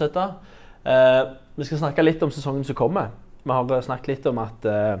apropos fortsette, vi skal snakke litt om sesongen som kommer. Vi har snakket litt om at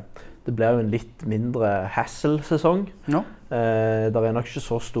det blir jo en litt mindre hassle-sesong. Det er nok ikke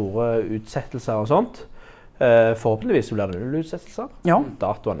så store utsettelser og sånt. Forhåpentligvis blir det 0 utsettelser.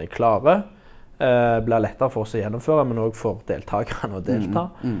 Datoene er klare. Blir lettere for oss å gjennomføre, men også for deltakerne å delta.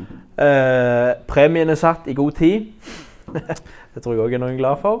 Premien er satt i god tid. Det tror jeg også er noen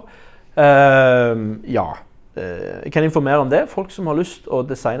glad for. Jeg kan informere om det. Folk som har lyst å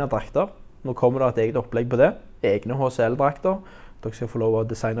designe drakter. Nå kommer det et eget opplegg på det. Egne HCL-drakter. Dere skal få lov å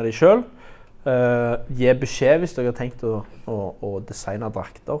designe de selv. Gi beskjed hvis dere har tenkt å designe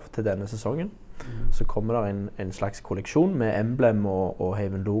drakter til denne sesongen. Så kommer det en slags kolleksjon med emblem og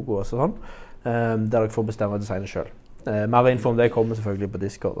Haven-logo og sånn. Der dere får bestemme designet selv. Mer info om det kommer selvfølgelig på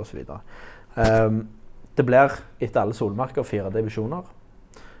Discord og så videre. Det blir etter alle solmarker 4 divisjoner.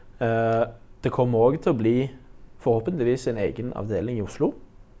 Det kommer også til å bli forhåpentligvis en egen avdeling i Oslo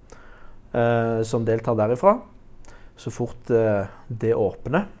som deltar derifra, så fort det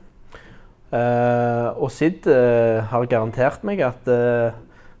åpner. Og Sid har garantert meg at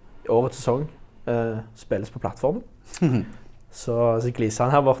årets sesong spilles på plattformen. Så gliser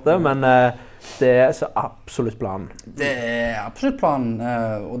han her borte, men det så absolutt planen. Det absolutt planen,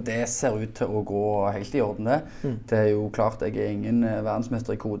 og det ser ut til å gå helt i orden det. Det jo klart, jeg ingen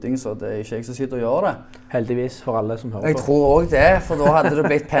verdensmester i koding, så det ikke jeg som sitter og gjør det. Heldigvis for alle som hører på. Jeg tror også det, for da hadde det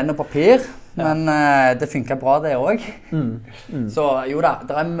blitt penn og papir, men det funket bra det også. Så jo da,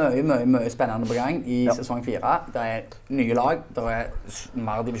 det mye spennende på gang i sesong 4. Det nye lag, det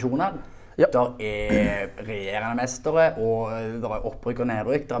mer divisjoner. Yep. Der regjerende mestere, og der opprykk og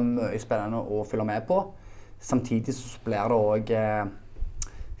nedrykk. Det mye spennende å følge med på. Samtidig så blir det også,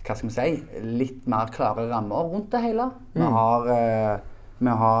 hva skal vi si, litt mer klare rammer rundt det hele. Vi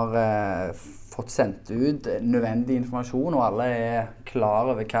har fått sendt ut nødvendig informasjon, og alle klar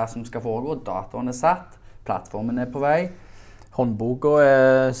over hva som skal foregå. Dataen satt, plattformen på vei. Håndboka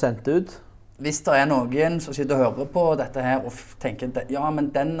sendt ut. Hvis det noen som sitter og hører på dette her og tenker, ja, men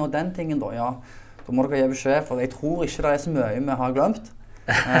den og den tingen da, ja, da må dere gi beskjed, for jeg tror ikke det så mye vi har glemt.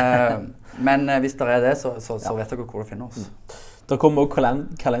 Men hvis det det, så vet dere hvor det finner oss. Det kommer også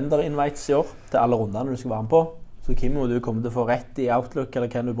kalender-invites i år til alle rundene du skal være med på. Så Kimmo, du kommer til å få rett i Outlook eller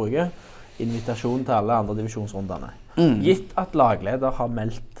hva du bruker. Invitasjon til alle andre divisjonsrundene. Gitt at lagleder har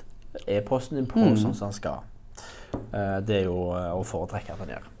meldt e-posten din på sånn som han skal. Det jo å foretrekke at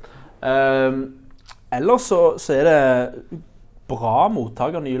han gjør. Ellers så det bra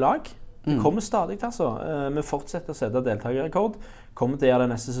mottak av nye lag. Det kommer stadig altså. Vi fortsetter å sette deltagerrekord. Kommer til å gjøre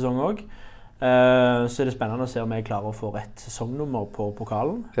det neste sesong også. Så det spennende å se om jeg klarer å få rett sesongnummer på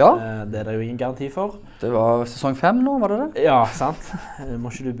pokalen. Ja. Det det jo ingen garanti for. Det var sesong 5 nå, var det det? Ja, sant. Må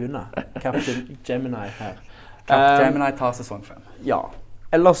ikke du begynne. Captain Gemini her. Captain Gemini tar sesong 5. Ja.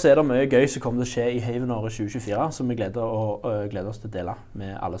 Ellers det mye gøy som kommer til å skje i Fenomenet 2024, som vi gleder oss til å dele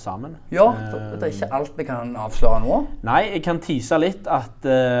med alle sammen. Ja, det ikke alt vi kan avsløre nå. Nei, jeg kan tease litt at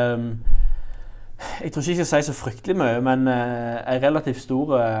jeg tror ikke jeg skal si så fryktelig mye, men en relativt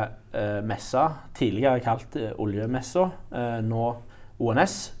stor messe, tidligere kalt oljemessa, nå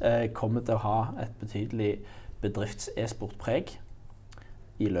ONS, kommer til å ha et betydelig bedrifts-e-sportpreg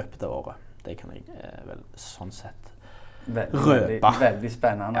i løpet av året. Det kan jeg vel sånn sett røpa. Veldig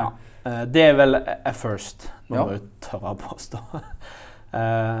spennende. Ja. Det vel a first, når vi tørre å påstå.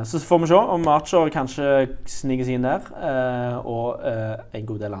 Så får vi se om Archer kanskje sniker seg inn der, og en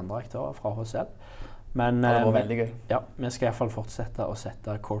god del andre aktører fra HCL. Men det var veldig gøy. Ja, vi skal i hvert fall fortsette å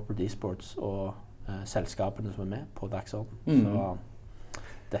sette corporate e-sports og selskapene som med på dagsorden. Så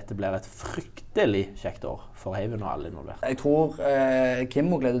dette blir et fryktelig kjekt år for Haven og alle involvert. Jeg tror,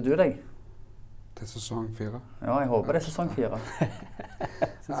 Kimmo, gleder du deg? Til sesong 4. Ja, jeg håper det sesong 4.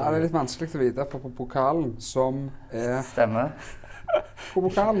 Det litt vanskelig å vite, for på pokalen som Stemmer. På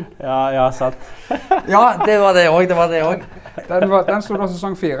pokalen. Ja, sant. Ja, det var det også. Den stod da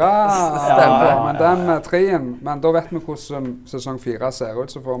sesong 4, men den 3-en, men da vet vi hvordan sesong 4 ser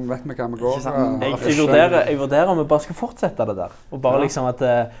ut, så vet vi hva vi går. Jeg vurderer om vi bare skal fortsette det der, og bare liksom at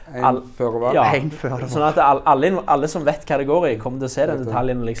en før og hver. Sånn at alle som vet hva det går i, kommer til å se den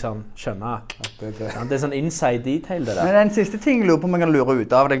detaljen og liksom skjønne. Det sånn inside detail det der. Men den siste ting jeg lurer på om jeg kan lure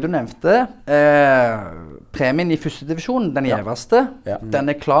ut av deg, du nevnte premien i første divisjon, den gjeveste.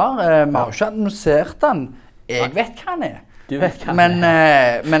 Den klar. Vi har ikke annonsert den. Jeg vet hva den Du vet hva den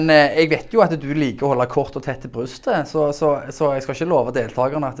men jeg vet jo at du liker å holde kort og tett til brystet, så jeg skal ikke love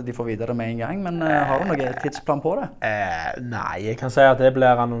deltakerne at de får vite det med en gang, men har du noen tidsplan på det? Nei, jeg kan si at det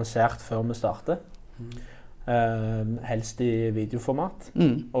blir annonsert før vi starter. Helst i videoformat.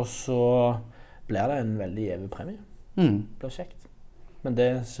 Og så blir det en veldig gjeve premie. Det blir kjekt. Men det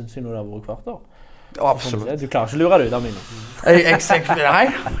synes jeg nå det har vært hvert år. Absolutt. Du klarer ikke å lure det ut av mine. Jeg skal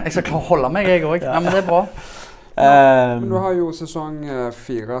klare å holde meg, jeg også. Ja, men det bra. Men du har jo sesong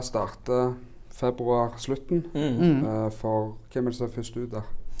 4 startet februar slutten. For hvem det som først ut der?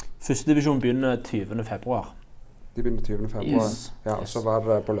 Første divisjon begynner 20. februar. De begynner 20. februar. Yes. Ja, og så var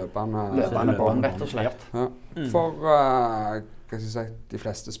det på løpende bånd, rett og slett. Ja. For, hva skal jeg si, de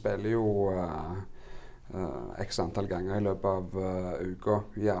fleste spiller jo x antall ganger i løpet av uka.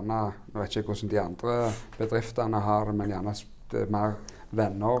 Gjerne, jeg vet ikke hvordan de andre bedriftene har det, men gjerne det mer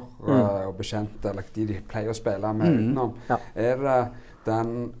venner og bekjente, eller de pleier å spille med utenom. Det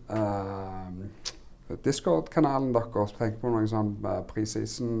den Discord-kanalen deres, tenk på noen sånn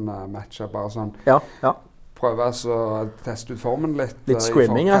pre-season-matcher, bare sånn prøve å teste ut formen litt. Litt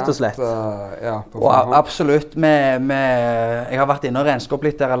scrimming, rett og slett. Absolutt. Jeg har vært inne og renske opp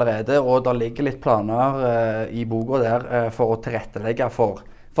litt der allerede, og det ligger litt planer i boka der for å tilrettelegge for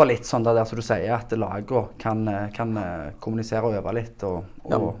litt sånn der som du sier, at laget kan kommunisere og øve litt, og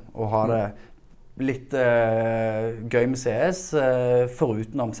ha det litt gøy med CS,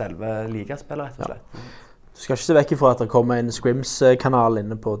 foruten om selve ligaspillet, rett og slett. Du skal ikke se vekk ifra at det kommer en Scrims-kanal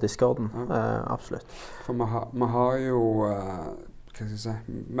inne på Discorden. Absolutt. For vi har jo, hva skal jeg si,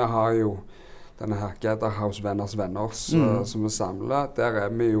 vi har jo denne her Gatherhouse Venners Venner som vi samler. Der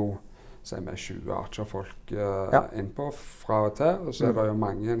vi jo, så vi 20 Archer-folk innpå fra og til. Og så det jo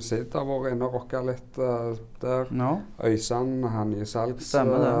mange sitter har vært inne og rocka litt der. Øysan, han i salgs,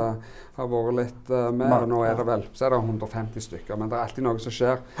 har vært litt med. Og nå det vel, så det 150 stykker. Men det alltid noe som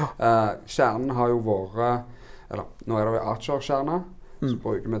skjer. Kjernen har jo vært, eller nå det jo Archer-kjerne. Så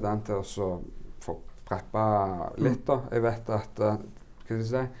bruker vi den til å få preppa litt da. Jeg vet at, hva skal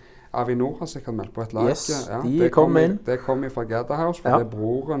jeg si, Avinor har sikkert meldt på et lag. Yes, de kom inn. Det kom fra Gatherhouse, for det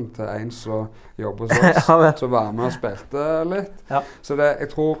broren til en som jobber hos oss, som var med og spilte litt. Så jeg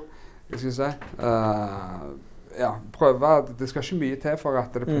tror, jeg skal si, prøve, det skal ikke mye til for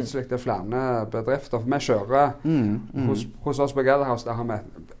at det plutselig flere bedrifter. For vi kjører hos oss på Gatherhouse, der har vi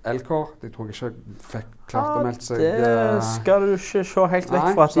Elkår. De tror jeg ikke fikk klart å melde seg. Det skal du ikke se helt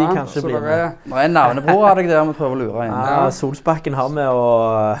vekk fra at de kanskje blir med. Nå navnebror av deg der vi prøver å lure inn. Solsbakken har vi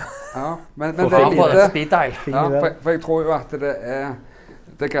og... men det litt for jeg tror jo at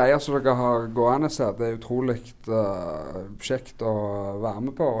det greier som dere har gående her, det utrolig kjekt å være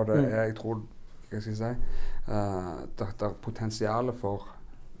med på, og jeg tror, hva skal jeg si, det potensialet for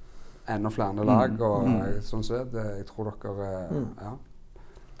enda flere lag, og sånn sett, jeg tror dere,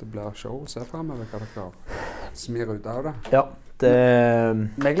 det blir show, se fremover hva dere smir ut av det. Ja.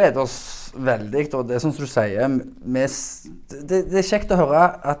 Vi gleder oss veldig, og det som du sier, det kjekt å høre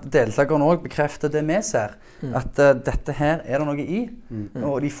at deltakerne også bekrefter det vi ser, at dette her det noe i,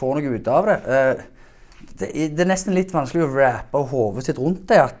 og de får noe ut av det. Det nesten litt vanskelig å rappe hodet sitt rundt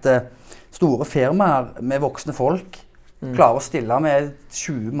det, at store firmaer med voksne folk klarer å stille med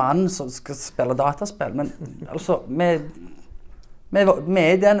 20 mann som skal spille dataspill, men altså, vi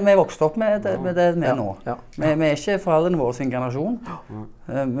vokste opp med det vi nå. Vi ikke foreldrene våre sin generasjon,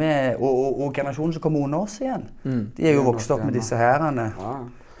 og generasjonen som kommer under oss igjen. De jo vokst opp med disse herene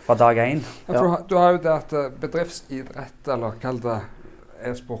fra dag 1. Du har jo det at bedriftsidrett, eller kall det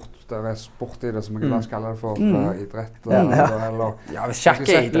e-sport, det sport i det som jeg kaller det for idrett. Eller sjakk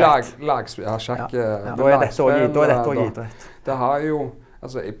idrett. Sjakk. Da dette også idrett. Det har jo,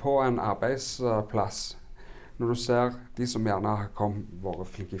 altså på en arbeidsplass, når du ser de som gjerne har vært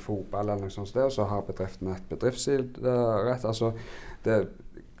flinke i fotball eller noe sånt sted, så har bedriften et bedriftsidrett. Altså,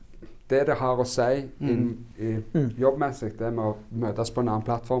 det har å si i jobbmessig, det med å møtes på en annen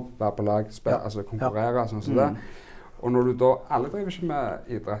plattform, være på lag, altså konkurrere, sånn som det. Og når du da, alle driver ikke med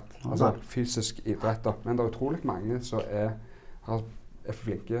idrett, altså fysisk idrett da, men det utrolig mange som er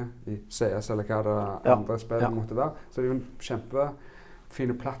flinke i CS eller hva det andre spillet måtte være. Så det jo en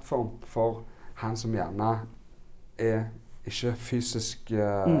kjempefin plattform for han som gjerne ikke fysisk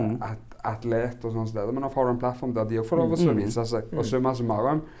atlet og sånne steder, men nå får du en plattform der de også får lov å vise seg. Og summa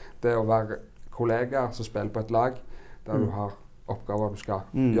summarum, det å være kollegaer som spiller på et lag, der du har oppgaver du skal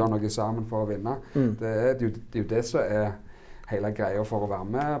gjøre noe sammen for å vinne, det jo det som hele greia for å være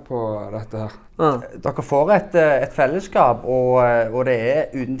med på dette her. Dere får et fellesskap, og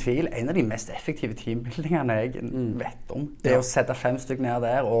det uten tvil en av de mest effektive teambuildingene jeg vet om. Det å sette 5 stykker ned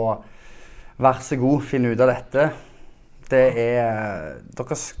der, og vær så god, finne ut av dette.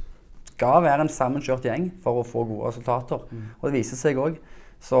 Dere skal være en sammenkjørt gjeng for å få gode resultater. Og det viser seg også.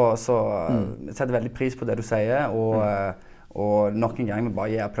 Så jeg setter veldig pris på det du sier, og nok en gang vil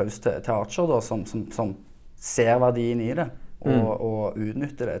bare gi applaus til Archer, da, som ser verdien i det, og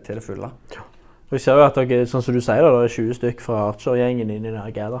utnytter det til det fulle. Jeg ser jo at dere, sånn som du sier, det 20 stykker fra Archer-gjengen inn i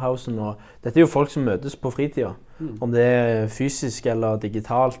denne Gatherhousen, og dette jo folk som møtes på fritida. Om det fysisk eller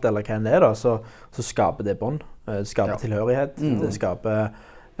digitalt eller hva det da, så skaper det bånd. Det skaper tilhørighet, det skaper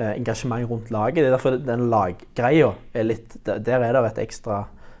engasjement rundt laget. Det derfor den laggreia litt, der det et ekstra,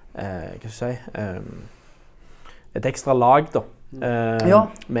 hva skal jeg si, et ekstra lag da,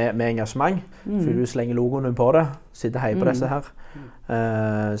 med engasjement. For du slenger logoene på det, sitter hei på disse her.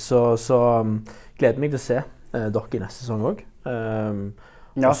 Så gleder meg til å se dere i neste sesong også.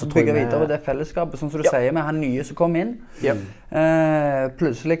 Så bygger videre det fellesskapet, sånn som du sier med han nye som kom inn.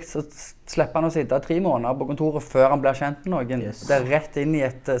 Plutselig så slipper han å sitte 3 måneder på kontoret før han blir kjent med noen. Det rett inn i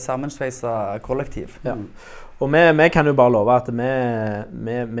et sammensveiset kollektiv. Og vi kan jo bare love at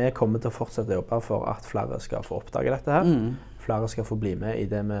vi kommer til å fortsette å jobbe for at flere skal få oppdage dette her. Flere skal få bli med i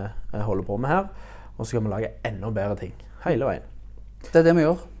det vi holder på med her. Og så skal vi lage enda bedre ting hele veien. Det det vi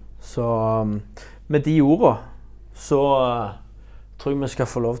gjør. Så med de ordene så tror jeg vi skal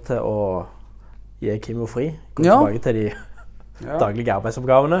få lov til å gi Kimmo fri. Gå tilbake til de daglige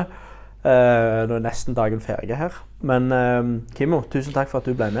arbeidsoppgavene. Nå nesten dagen ferdig her. Men Kimmo, tusen takk for at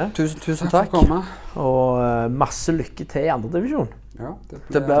du ble med. Tusen takk. Takk for å komme. Og masse lykke til i andre divisjon. Ja,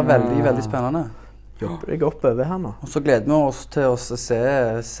 Det blir veldig, veldig spennende. Jobber deg oppover her nå. Og så gleder vi oss til å se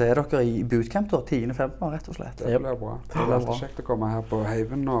dere i bootcamp da, 10. februar, rett og slett. Det blir bra. Det blir kjekt å komme her på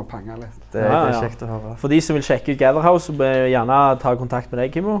Haven og pange litt. Det er kjekt å høre. For de som vil sjekke ut Gatherhouse, så bør jeg gjerne ta kontakt med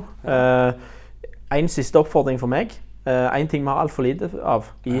deg, Kimmo. En siste oppfordring for meg. En ting vi har alt for lite av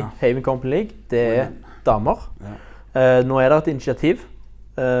i Haven Company League, det er damer. Nå er det et initiativ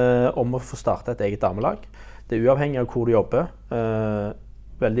om å få starte et eget damelag. Det er uavhengig av hvor du jobber.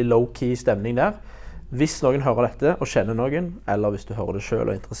 Veldig low-key stemning der. Hvis noen hører dette og kjenner noen, eller hvis du hører det selv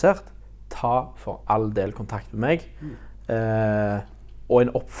og er interessert, ta for all del kontakt med meg. Og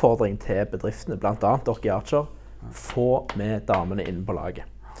en oppfordring til bedriftene, blant annet dere i Archer, få med damene inn på laget.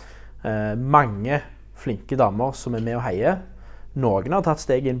 Mange flinke damer som er med og heier. Noen har tatt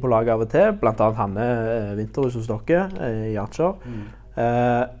steg inn på laget av og til, blant annet Hanne Vinterhus hos dere i Archer.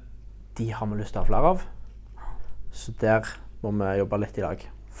 De har vi lyst til å ha flere av. Så der må vi jobbe litt i dag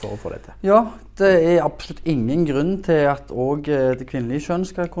for å få det til. Ja, det er absolutt ingen grunn til at også det kvinnelige kjønn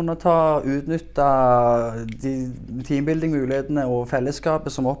skal kunne utnytte de teambuilding-mulighetene og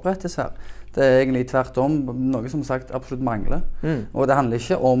fellesskapet som opprettes her. Det er egentlig tvert om noe som sagt absolutt mangler. Og det handler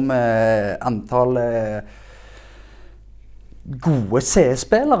ikke om antall gode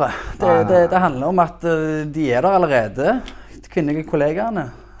CS-spillere. Det handler om at de er der allerede, de kvinnelige kollegaene.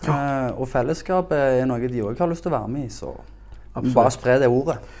 Og fellesskapet er noe de også har lyst til å være med i, så bare spre det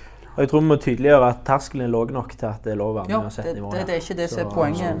ordet. Og jeg tror vi må tydeliggjøre at terskelen er låg nok til at det er lov å være med og sette nivået. Det er ikke det som er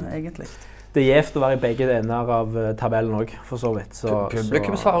poenget, egentlig. Det er gjevt å være i begge ender av tabellen også, for så vidt.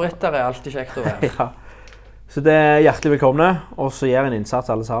 Publikumsfavoritter er alltid kjekt å være. Så det er hjertelig velkomne, og så gjør en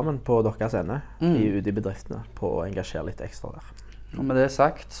innsats alle sammen på deres ende ute i bedriftene på å engasjere litt ekstra der. Og med det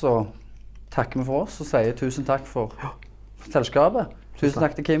sagt så takker vi for oss og sier tusen takk for selskapet. Tusen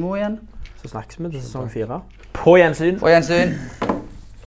takk til Kimmo igjen. Så snakkes vi til sesong 4. På gjensyn! På gjensyn!